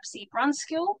Maria Apsey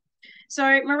Brunskill.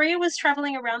 So Maria was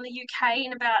traveling around the UK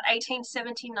in about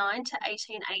 1879 to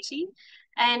 1880.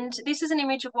 And this is an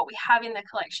image of what we have in the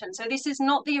collection. So this is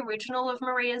not the original of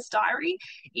Maria's diary.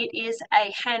 It is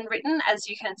a handwritten, as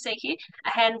you can see here, a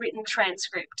handwritten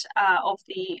transcript of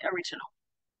the original.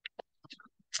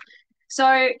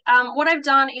 So what I've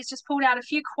done is just pulled out a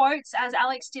few quotes, as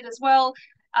Alex did as well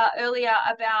earlier,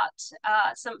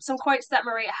 about some quotes that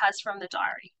Maria has from the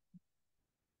diary.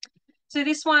 So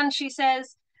this one, she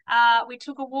says, we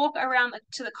took a walk around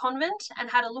to the convent and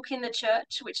had a look in the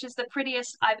church, which is the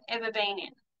prettiest I've ever been in.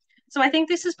 So I think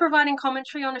this is providing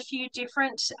commentary on a few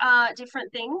different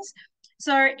things.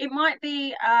 So it might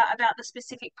be about the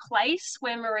specific place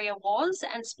where Maria was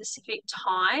and specific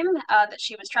time that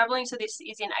she was traveling. So this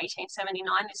is in 1879,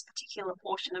 this particular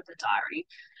portion of the diary.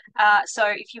 So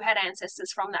if you had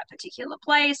ancestors from that particular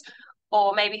place,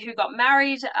 or maybe who got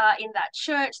married in that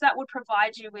church, that would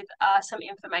provide you with some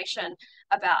information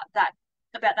about that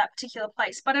particular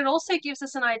place. But it also gives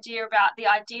us an idea about the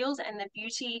ideals and the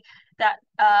beauty that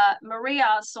Maria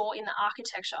saw in the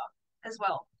architecture as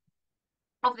well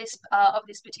of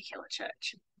this particular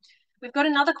church. We've got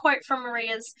another quote from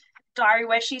Maria's diary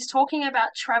where she's talking about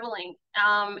traveling,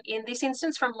 in this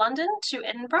instance from London to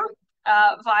Edinburgh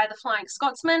via the Flying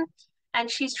Scotsman,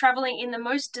 and she's traveling in the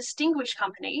most distinguished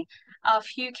company of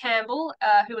Hugh Campbell,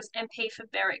 who was MP for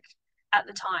Berwick at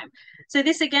the time. So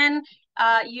this again,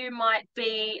 you might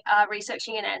be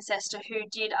researching an ancestor who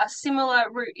did a similar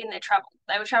route in their travel.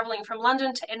 They were traveling from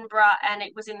London to Edinburgh, and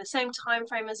it was in the same time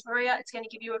frame as Maria. It's going to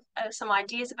give you some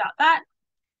ideas about that.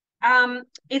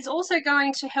 It's also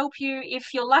going to help you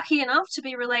if you're lucky enough to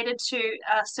be related to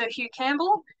Sir Hugh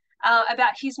Campbell.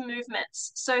 about his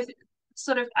movements. So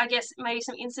sort of, I guess, maybe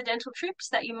some incidental trips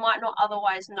that you might not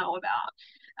otherwise know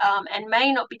about, and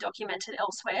may not be documented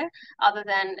elsewhere other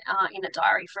than in a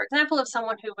diary, for example, of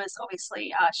someone who was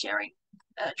obviously sharing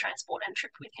transport and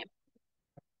trip with him.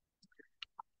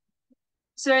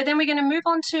 So then we're going to move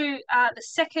on to the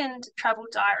second travel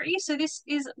diary. So this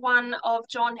is one of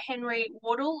John Henry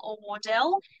Wardle or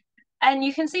Wardell. And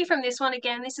you can see from this one,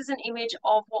 again, this is an image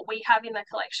of what we have in the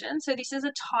collection. So this is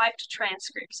a typed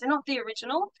transcript. So not the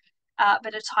original,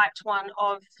 but a typed one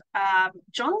of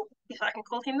John, if I can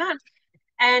call him that.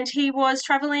 And he was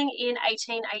traveling in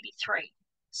 1883.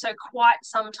 So quite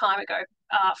some time ago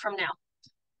from now.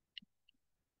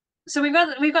 So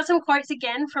we've got some quotes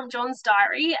again from John's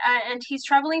diary, and he's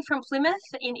traveling from Plymouth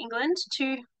in England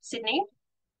to Sydney.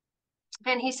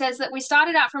 And he says that we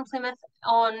started out from Plymouth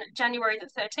on January the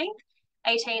 13th,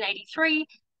 1883.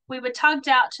 We were tugged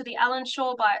out to the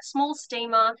Allenshaw by a small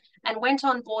steamer and went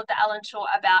on board the Allenshaw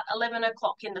about 11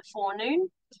 o'clock in the forenoon.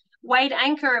 Weighed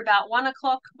anchor about 1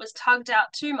 o'clock, was tugged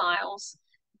out 2 miles.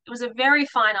 It was a very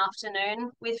fine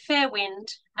afternoon with fair wind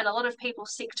and a lot of people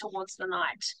sick towards the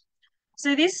night.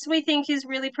 So this, we think, is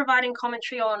really providing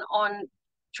commentary on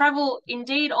travel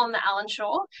indeed on the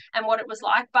Allenshaw and what it was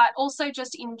like, but also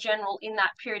just in general in that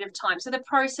period of time. So the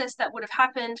process that would have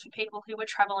happened for people who were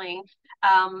traveling,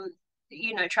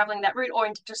 traveling that route, or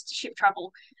into just ship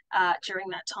travel during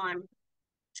that time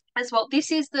as well.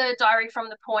 This is the diary from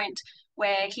the point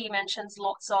where he mentions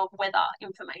lots of weather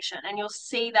information, and you'll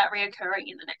see that reoccurring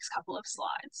in the next couple of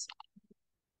slides.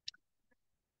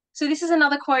 So this is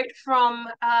another quote from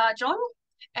John,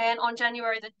 and on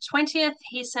January the 20th,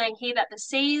 he's saying here that the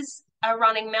seas are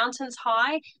running mountains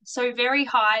high, so very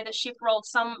high the ship rolled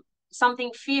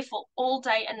something fearful all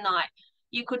day and night.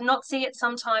 You could not see it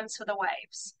sometimes for the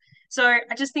waves. So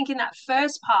I just think in that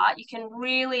first part, you can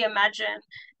really imagine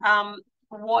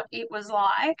what it was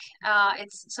like.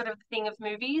 It's sort of a thing of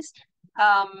movies,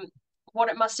 what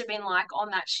it must have been like on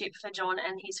that ship for John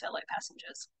and his fellow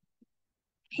passengers.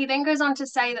 He then goes on to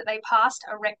say that they passed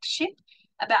a wrecked ship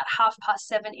about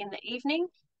 7:30 in the evening.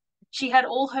 She had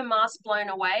all her masts blown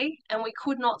away and we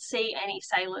could not see any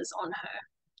sailors on her.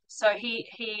 So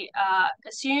he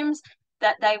assumes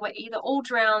that they were either all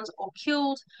drowned or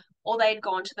killed, or they'd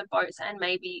gone to the boats and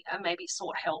maybe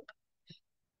sought help.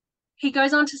 He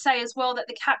goes on to say as well that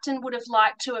the captain would have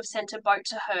liked to have sent a boat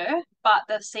to her, but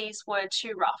the seas were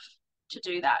too rough to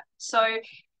do that. So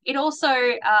it also,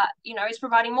 is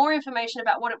providing more information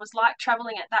about what it was like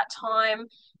traveling at that time,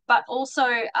 but also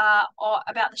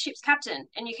about the ship's captain.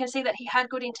 And you can see that he had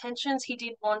good intentions. He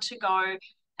did want to go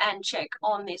and check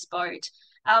on this boat.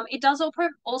 It does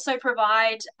also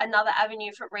provide another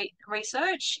avenue for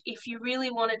research if you really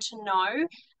wanted to know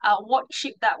what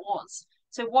ship that was.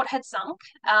 So what had sunk,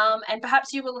 and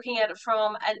perhaps you were looking at it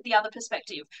from the other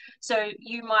perspective. So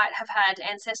you might have had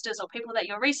ancestors or people that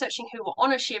you're researching who were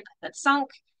on a ship that sunk.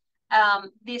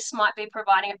 This might be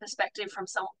providing a perspective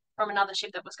from another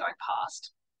ship that was going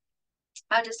past.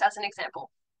 Just as an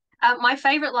example. My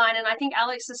favourite line, and I think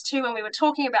Alex's too when we were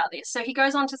talking about this, so he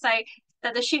goes on to say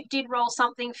that the ship did roll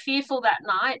something fearful that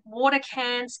night. Water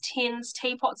cans, tins,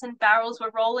 teapots and barrels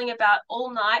were rolling about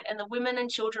all night, and the women and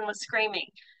children were screaming.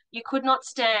 You could not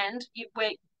stand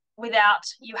without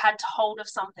you had to hold of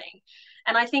something.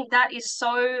 And I think that is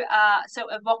so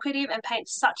evocative and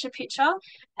paints such a picture.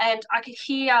 And I could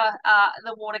hear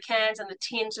the water cans and the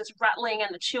tins just rattling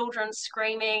and the children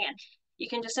screaming, and you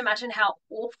can just imagine how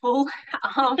awful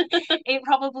it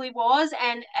probably was.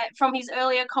 And from his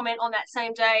earlier comment on that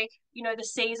same day, the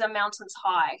seas are mountains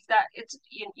high. That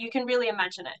you can really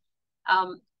imagine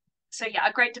it. So yeah,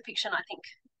 a great depiction, I think,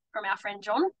 from our friend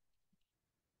John.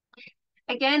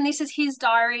 Again, this is his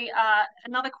diary,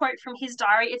 another quote from his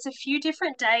diary. It's a few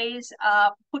different days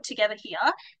put together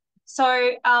here.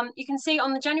 So you can see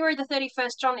on the January the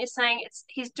 31st, John is saying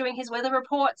he's doing his weather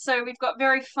report. So we've got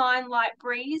very fine light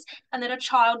breeze, and then a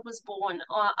child was born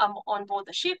on board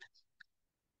the ship.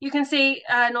 You can see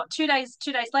not 2 days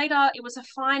later, it was a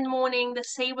fine morning. The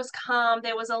sea was calm.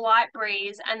 There was a light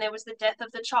breeze, and there was the death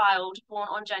of the child born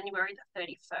on January the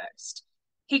 31st.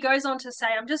 He goes on to say,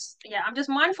 I'm just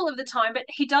mindful of the time, but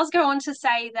he does go on to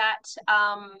say that,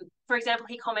 for example,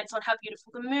 he comments on how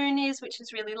beautiful the moon is, which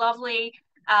is really lovely,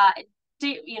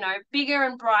 bigger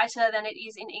and brighter than it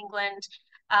is in England.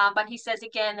 But he says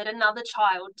again that another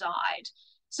child died.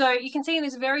 So you can see in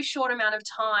this very short amount of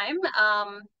time,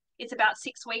 it's about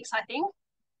 6 weeks, I think.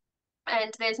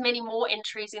 And there's many more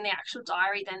entries in the actual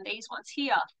diary than these ones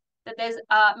here. That there's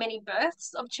many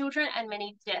births of children and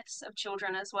many deaths of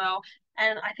children as well.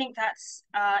 And I think that's,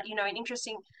 an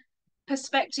interesting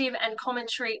perspective and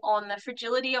commentary on the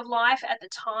fragility of life at the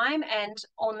time and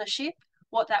on the ship,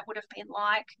 what that would have been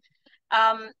like.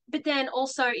 But then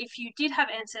also, if you did have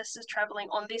ancestors traveling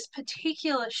on this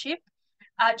particular ship,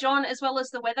 John, as well as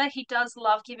the weather, he does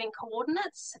love giving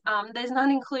coordinates. There's none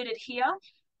included here,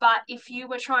 but if you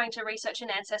were trying to research an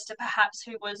ancestor, perhaps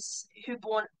who was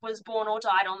born or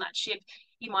died on that ship,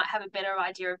 you might have a better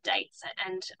idea of dates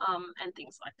and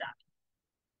things like that.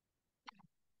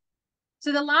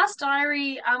 So the last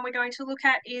diary we're going to look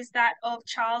at is that of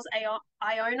Charles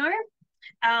Iono.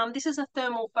 This is a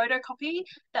thermal photocopy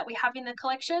that we have in the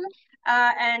collection,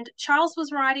 and Charles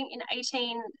was writing in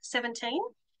 1817.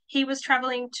 He was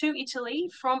traveling to Italy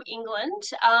from England.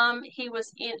 He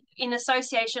was in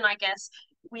association, I guess,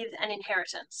 with an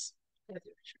inheritance.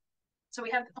 So we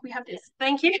have this.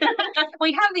 Thank you.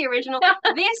 We have the original.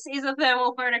 This is a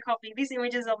thermal photocopy. This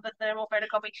image is of the thermal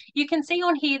photocopy. You can see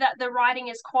on here that the writing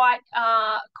is quite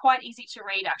easy to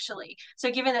read, actually.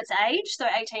 So given its age, so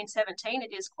 1817,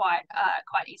 it is quite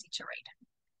easy to read.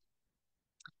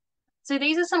 So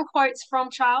these are some quotes from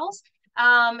Charles.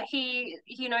 He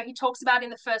talks about in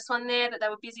the first one there that they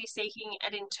were busy seeking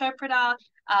an interpreter.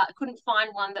 Couldn't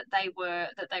find one that they were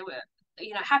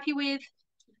happy with.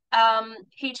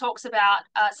 He talks about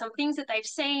some things that they've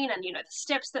seen and, the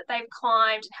steps that they've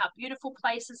climbed and how beautiful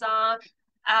places are.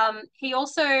 He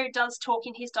also does talk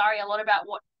in his diary a lot about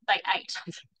what they ate.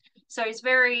 So he's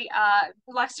very,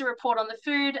 likes to report on the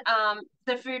food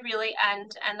really,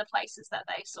 and the places that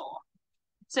they saw.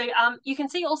 So you can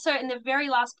see also in the very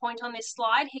last point on this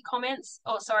slide,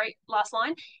 last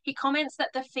line, he comments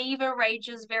that the fever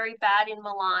rages very bad in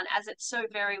Milan as it's so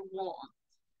very warm.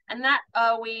 And that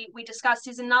we discussed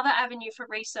is another avenue for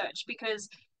research, because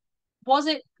was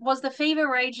the fever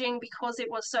raging because it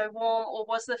was so warm, or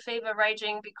was the fever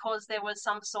raging because there was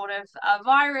some sort of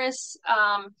virus?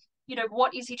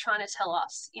 What is he trying to tell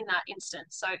us in that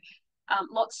instance? So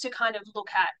lots to kind of look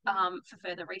at for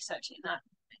further research in that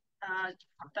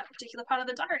particular part of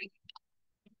the diary.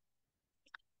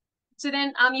 So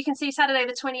then you can see Saturday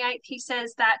the 28th, he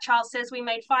says that Charles says we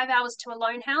made 5 hours to a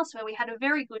lone house where we had a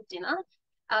very good dinner.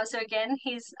 So again,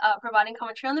 he's providing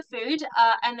commentary on the food,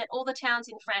 and that all the towns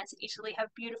in France and Italy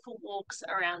have beautiful walks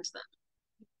around them.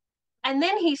 And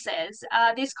then he says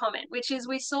this comment, which is,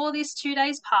 we saw this 2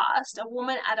 days past, a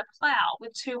woman at a plough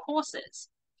with 2 horses.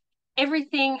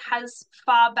 Everything has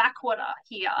far backwater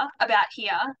about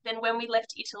here than when we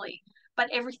left Italy, but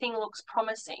everything looks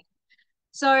promising.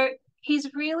 So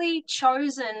he's really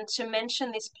chosen to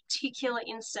mention this particular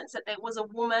instance, that there was a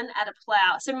woman at a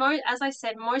plough. So as I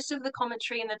said, most of the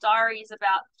commentary in the diary is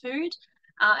about food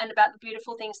and about the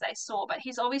beautiful things they saw, but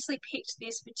he's obviously picked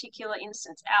this particular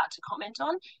instance out to comment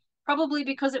on, probably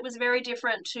because it was very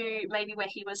different to maybe where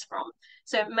he was from.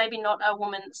 So maybe not a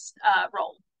woman's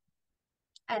role.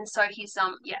 And so he's,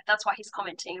 that's why he's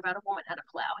commenting about a woman at a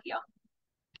plough here.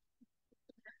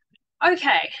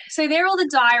 Okay, so they're all the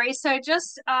diaries. So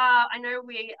just, I know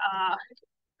we are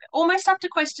almost up to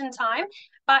question time,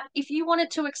 but if you wanted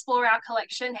to explore our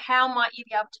collection, how might you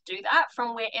be able to do that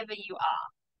from wherever you are?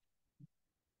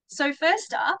 So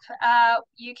first up,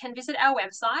 you can visit our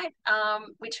website,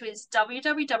 which is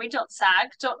www.sag.org.au.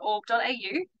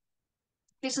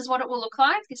 This is what it will look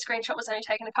like. This screenshot was only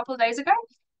taken a couple of days ago.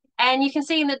 And you can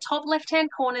see in the top left-hand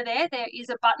corner there is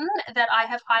a button that I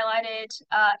have highlighted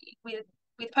with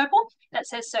purple that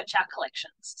says search our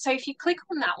collections. So if you click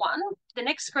on that one, the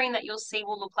next screen that you'll see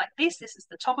will look like this. This is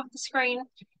the top of the screen,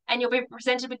 and you'll be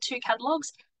presented with 2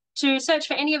 catalogues. To search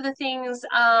for any of the things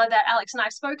that Alex and I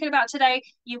have spoken about today,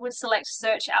 you would select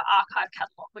search our archive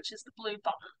catalogue, which is the blue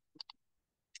button.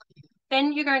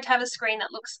 Then you're going to have a screen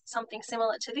that looks something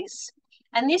similar to this.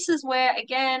 And this is where,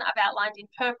 again, I've outlined in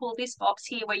purple this box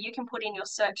here where you can put in your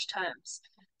search terms.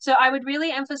 So I would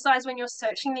really emphasize when you're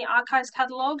searching the archives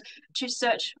catalogue to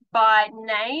search by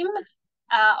name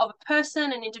of a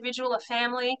person, an individual, a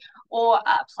family, or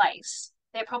a place.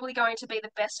 They're probably going to be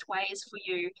the best ways for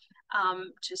you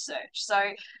to search.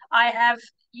 So I have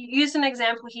used an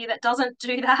example here that doesn't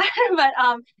do that, but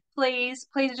please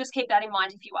just keep that in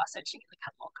mind if you are searching in the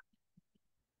catalogue.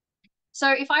 So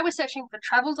if I was searching for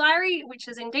travel diary, which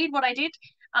is indeed what I did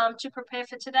to prepare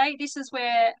for today, this is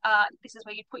where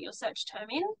you put your search term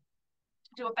in,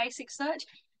 do a basic search,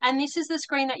 and this is the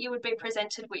screen that you would be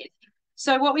presented with.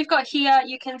 So what we've got here,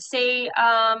 you can see,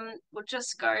 we'll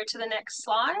just go to the next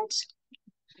slide.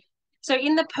 So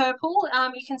in the purple,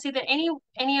 you can see that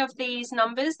any of these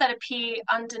numbers that appear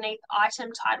underneath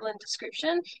item, title, and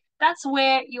description, that's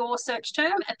where your search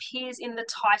term appears in the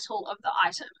title of the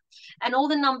item. And all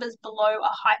the numbers below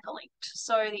are hyperlinked.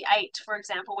 So the 8, for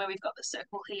example, where we've got the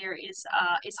circle here is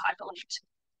hyperlinked.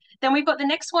 Then we've got the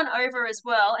next one over as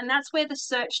well, and that's where the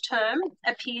search term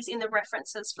appears in the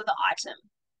references for the item.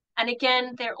 And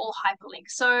again, they're all hyperlinked.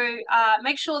 So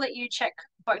make sure that you check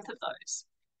both of those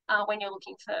when you're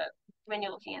looking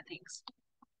at things.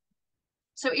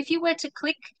 So if you were to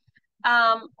click,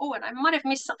 oh, and I might have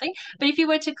missed something, but if you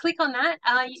were to click on that,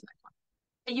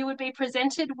 you would be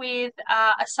presented with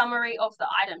a summary of the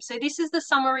item. So this is the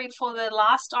summary for the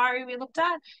last diary we looked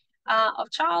at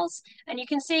of Charles, and you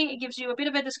can see it gives you a bit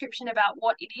of a description about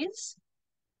what it is,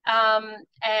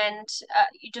 and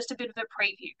just a bit of a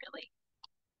preview, really.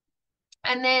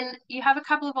 And then you have a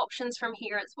couple of options from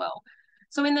here as well.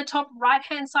 So in the top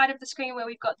right-hand side of the screen where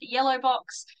we've got the yellow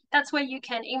box, that's where you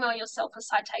can email yourself a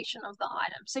citation of the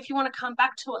item. So if you want to come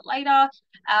back to it later,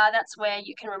 that's where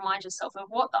you can remind yourself of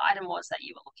what the item was that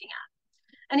you were looking at.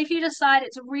 And if you decide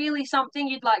it's really something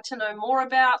you'd like to know more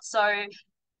about, so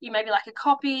you maybe like a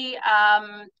copy,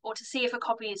 or to see if a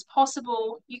copy is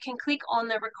possible, you can click on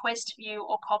the request view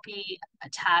or copy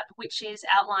tab, which is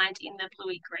outlined in the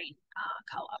bluey green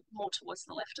color, more towards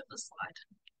the left of the slide.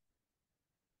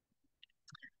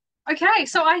 Okay,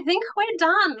 so I think we're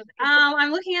done.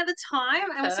 I'm looking at the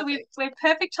time, and Perfect. so we're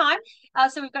perfect time.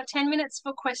 So we've got 10 minutes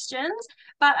for questions,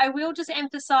 but I will just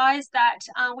emphasize that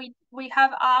we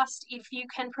have asked if you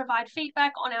can provide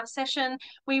feedback on our session.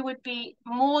 We would be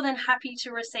more than happy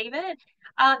to receive it.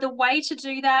 The way to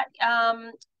do that,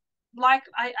 like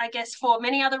I guess for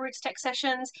many other Roots Tech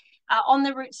sessions, on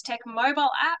the Roots Tech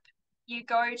mobile app, you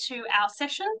go to our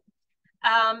session.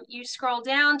 You scroll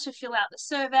down to fill out the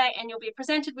survey, and you'll be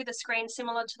presented with a screen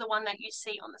similar to the one that you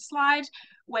see on the slide,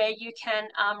 where you can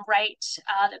rate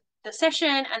the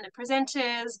session and the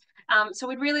presenters. So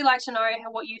we'd really like to know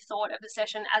what you thought of the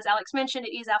session. As Alex mentioned,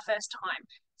 it is our first time,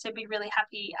 so we'd be really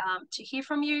happy to hear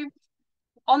from you.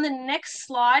 On the next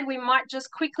slide, we might just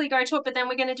quickly go to it, but then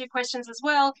we're going to do questions as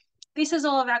well. This is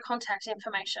all of our contact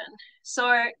information.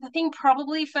 So the thing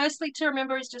probably firstly to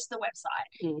remember is just the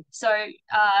website. So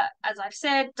as I've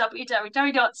said,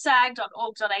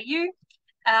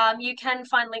 www.sag.org.au. You can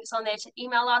find links on there to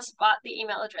email us, but the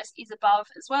email address is above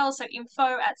as well. So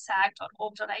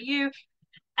info@sag.org.au.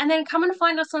 And then come and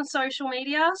find us on social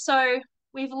media. So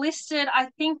we've listed, I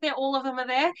think all of them are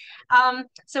there.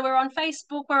 So we're on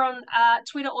Facebook, we're on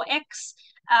Twitter or X.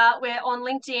 We're on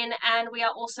LinkedIn, and we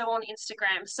are also on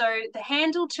Instagram. So the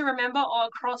handle to remember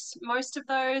across most of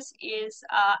those is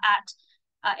at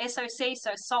SOC,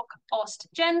 so SOC Aust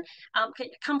Gen.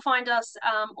 Come find us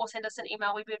or send us an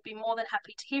email. We would be more than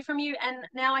happy to hear from you. And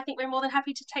now I think we're more than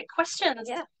happy to take questions,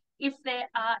 if there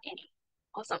are any.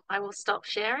 Awesome. I will stop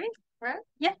sharing. Right?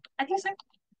 Yeah, I think so.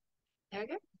 There we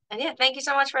go. And yeah, thank you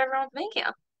so much for everyone being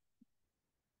here.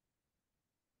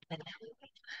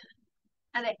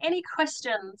 Are there any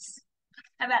questions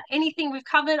about anything we've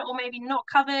covered or maybe not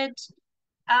covered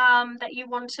that you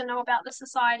want to know about the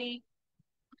Society?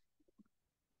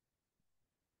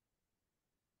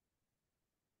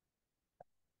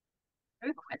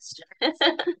 No questions.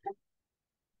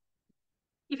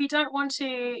 If you don't want to,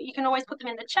 you can always put them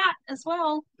in the chat as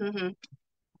well.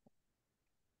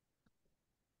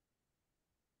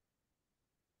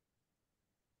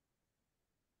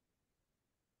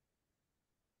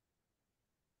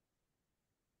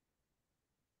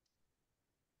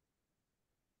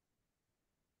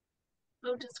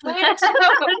 We'll just wait.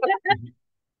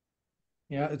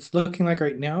 Yeah, it's looking like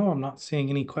right now I'm not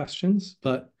seeing any questions,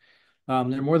 but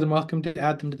they're more than welcome to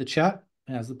add them to the chat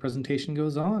as the presentation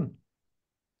goes on.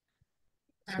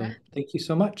 So thank you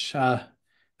so much,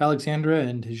 Alexandra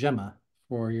and Gemma,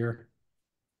 for your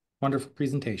wonderful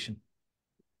presentation.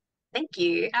 Thank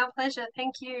you. Our pleasure.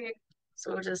 Thank you.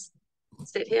 So we'll just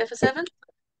sit here for 7.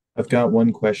 I've got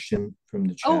one question from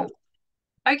the chat. Oh,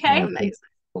 okay. Amazing.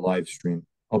 The live stream.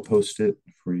 I'll post it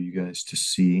for you guys to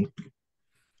see.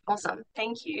 Awesome.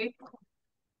 Thank you.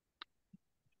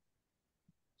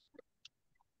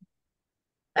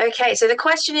 Okay, so the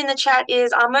question in the chat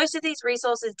is, are most of these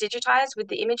resources digitized with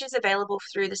the images available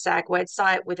through the SAG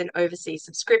website with an overseas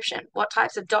subscription? What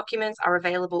types of documents are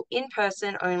available in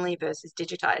person only versus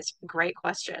digitized? Great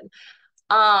question.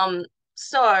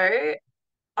 So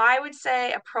I would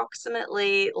say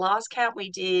approximately, last count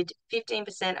we did,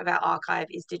 15% of our archive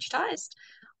is digitized.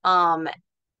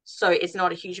 So it's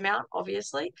not a huge amount,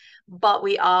 obviously, but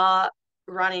we are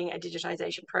running a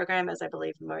digitization program, as I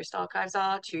believe most archives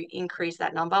are, to increase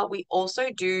that number. We also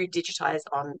do digitize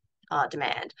on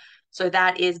demand. So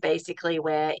that is basically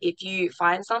where if you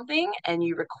find something and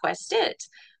you request it,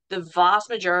 the vast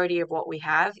majority of what we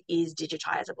have is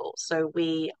digitizable. So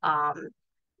we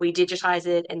digitize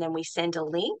it and then we send a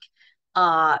link.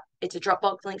 It's a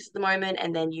Dropbox links at the moment,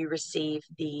 and then you receive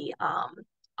the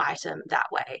item that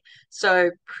way.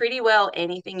 So pretty well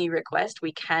anything you request,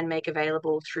 we can make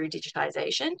available through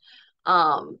digitization.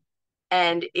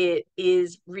 And it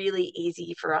is really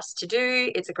easy for us to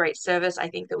do. It's a great service, I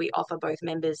think, that we offer both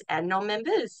members and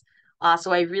non-members.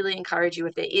 So I really encourage you,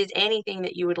 if there is anything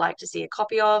that you would like to see a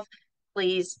copy of,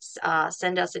 please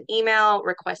send us an email,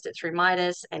 request it through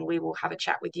Midas, and we will have a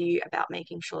chat with you about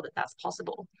making sure that that's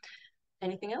possible.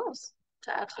 Anything else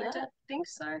to add to that? I don't think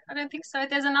so. I don't think so.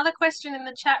 There's another question in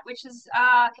the chat, which is,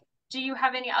 do you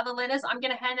have any other letters? I'm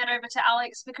going to hand that over to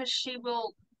Alex because she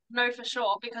will know for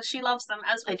sure because she loves them,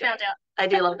 as we found out. I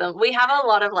do love them. We have a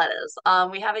lot of letters.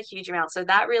 We have a huge amount. So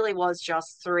that really was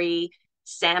just 3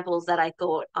 samples that I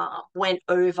thought went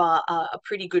over a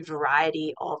pretty good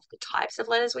variety of the types of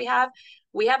letters we have.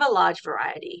 We have a large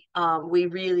variety. We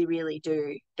really, really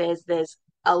do. There's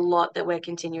a lot that we're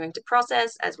continuing to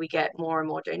process as we get more and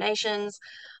more donations.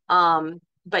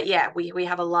 But yeah, we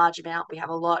have a large amount. We have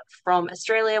a lot from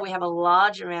Australia. We have a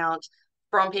large amount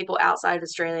from people outside of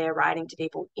Australia writing to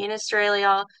people in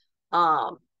Australia.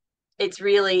 It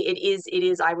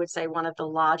is, I would say, one of the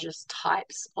largest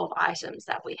types of items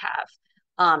that we have.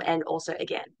 And also,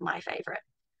 again, my favorite.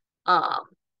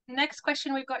 Next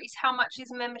question we've got is, how much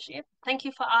is membership? Thank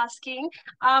you for asking.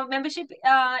 Membership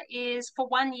is for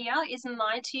 1 year is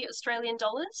 90 Australian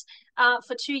dollars.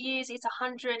 For 2 years, it's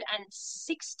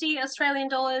 160 Australian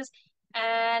dollars.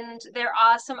 And there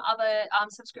are some other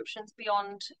subscriptions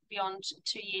beyond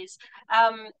 2 years.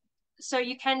 So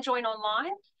you can join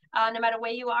online. No matter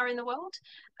where you are in the world.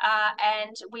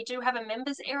 And we do have a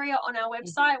members area on our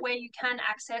website where you can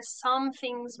access some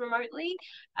things remotely,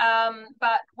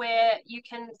 but where you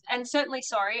can, and certainly,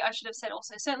 sorry, I should have said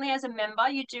also, certainly as a member,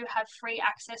 you do have free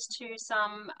access to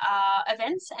some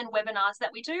events and webinars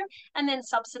that we do, and then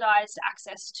subsidized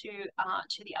access to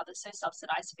the others, so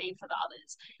subsidized fee for the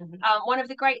others. One of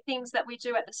the great things that we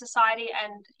do at the Society,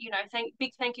 and,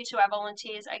 big thank you to our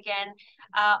volunteers again,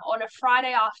 on a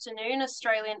Friday afternoon,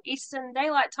 Australian Eastern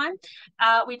Daylight Time,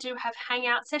 we do have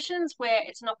hangout sessions where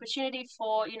it's an opportunity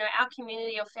for our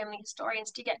community of family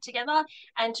historians to get together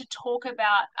and to talk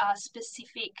about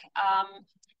specific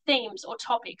themes or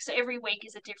topics. So every week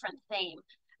is a different theme.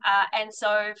 And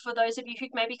so for those of you who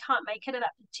maybe can't make it at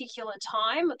that particular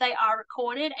time, they are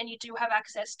recorded and you do have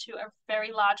access to a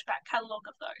very large back catalogue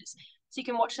of those. So you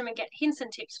can watch them and get hints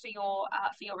and tips for your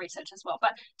research as well.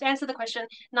 But to answer the question,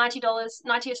 $90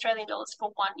 Australian dollars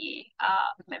for 1 year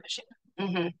membership.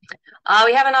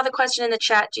 We have another question in the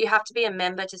chat. Do you have to be a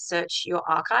member to search your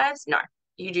archives? No,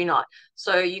 you do not.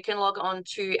 So you can log on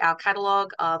to our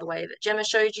catalogue the way that Gemma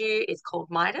showed you. It's called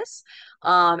Midas.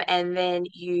 And then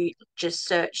you just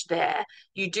search there.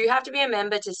 You do have to be a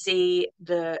member to see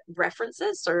the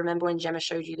references. So remember when Gemma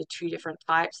showed you the 2 different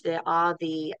types, there are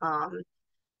the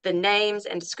names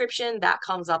and description that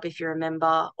comes up if you're a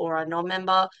member or a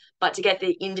non-member, but to get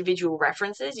the individual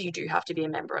references, you do have to be a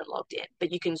member and logged in,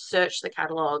 but you can search the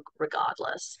catalogue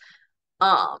regardless.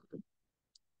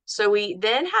 So we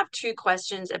then have 2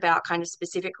 questions about kind of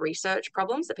specific research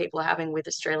problems that people are having with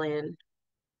Australian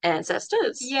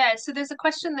ancestors. Yeah, so there's a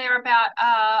question there about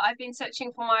I've been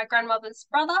searching for my grandmother's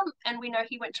brother and we know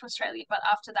he went to Australia, but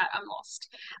after that I'm lost.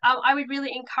 I would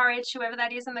really encourage whoever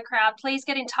that is in the crowd, please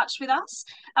get in touch with us.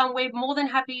 We're more than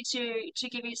happy to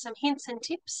give you some hints and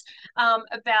tips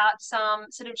about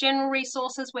some sort of general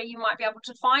resources where you might be able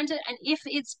to find it. And if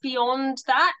it's beyond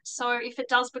that, so if it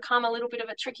does become a little bit of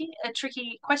a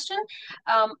tricky question,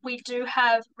 we do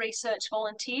have research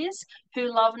volunteers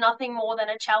who love nothing more than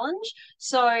a challenge.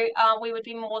 So we would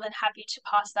be more than happy to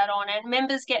pass that on. And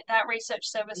members get that research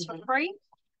service for free.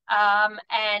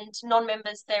 And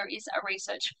non-members, there is a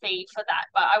research fee for that.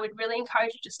 But I would really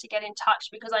encourage you just to get in touch,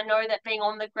 because I know that being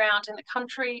on the ground in the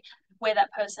country where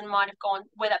that person might have gone,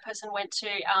 where that person went to,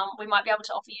 we might be able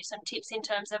to offer you some tips in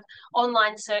terms of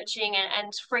online searching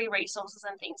and free resources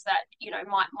and things that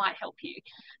might help you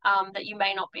that you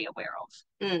may not be aware of.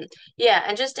 Yeah,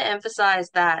 and just to emphasize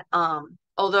that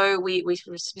although we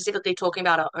were specifically talking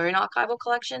about our own archival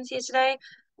collections here today,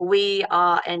 we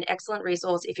are an excellent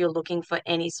resource if you're looking for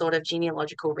any sort of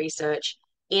genealogical research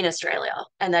in Australia.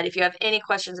 And that if you have any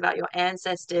questions about your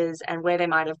ancestors and where they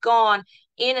might have gone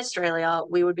in Australia,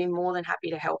 we would be more than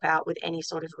happy to help out with any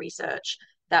sort of research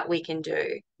that we can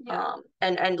do. Yeah.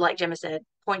 And like Gemma said,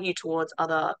 point you towards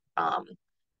other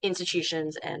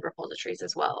institutions and repositories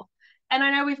as well. And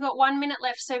I know we've got 1 minute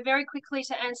left, so very quickly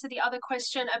to answer the other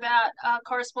question about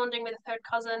corresponding with a third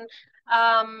cousin,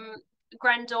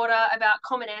 granddaughter, about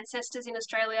common ancestors in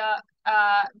Australia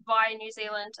via New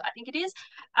Zealand, I think it is.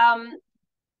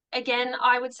 again,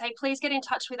 I would say please get in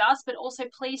touch with us, but also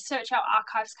please search our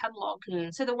archives catalogue.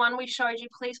 So the one we showed you,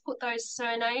 please put those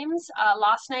surnames,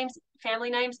 last names, family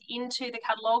names into the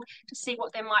catalogue to see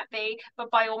what there might be. But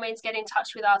by all means, get in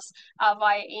touch with us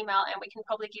via email, and we can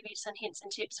probably give you some hints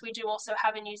and tips. We do also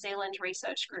have a New Zealand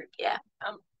research group. Yeah.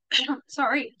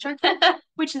 Sorry,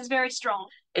 which is very strong.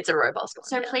 It's a robust one.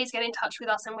 So please get in touch with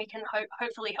us, and we can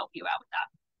hopefully help you out with that.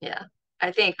 Yeah.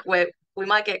 I think we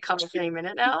might get cut off any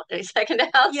minute now, any second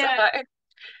now. Yeah. So.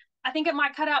 I think it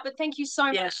might cut out, but thank you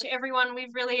so much to everyone.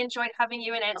 We've really enjoyed having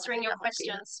you and answering your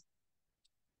questions.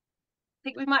 I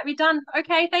think we might be done.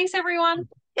 Okay, thanks everyone.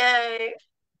 Yay.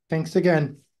 Thanks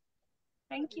again.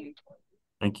 Thank you.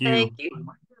 Thank you. Thank you.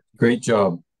 Great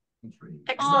job.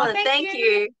 Excellent. Thank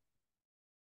you.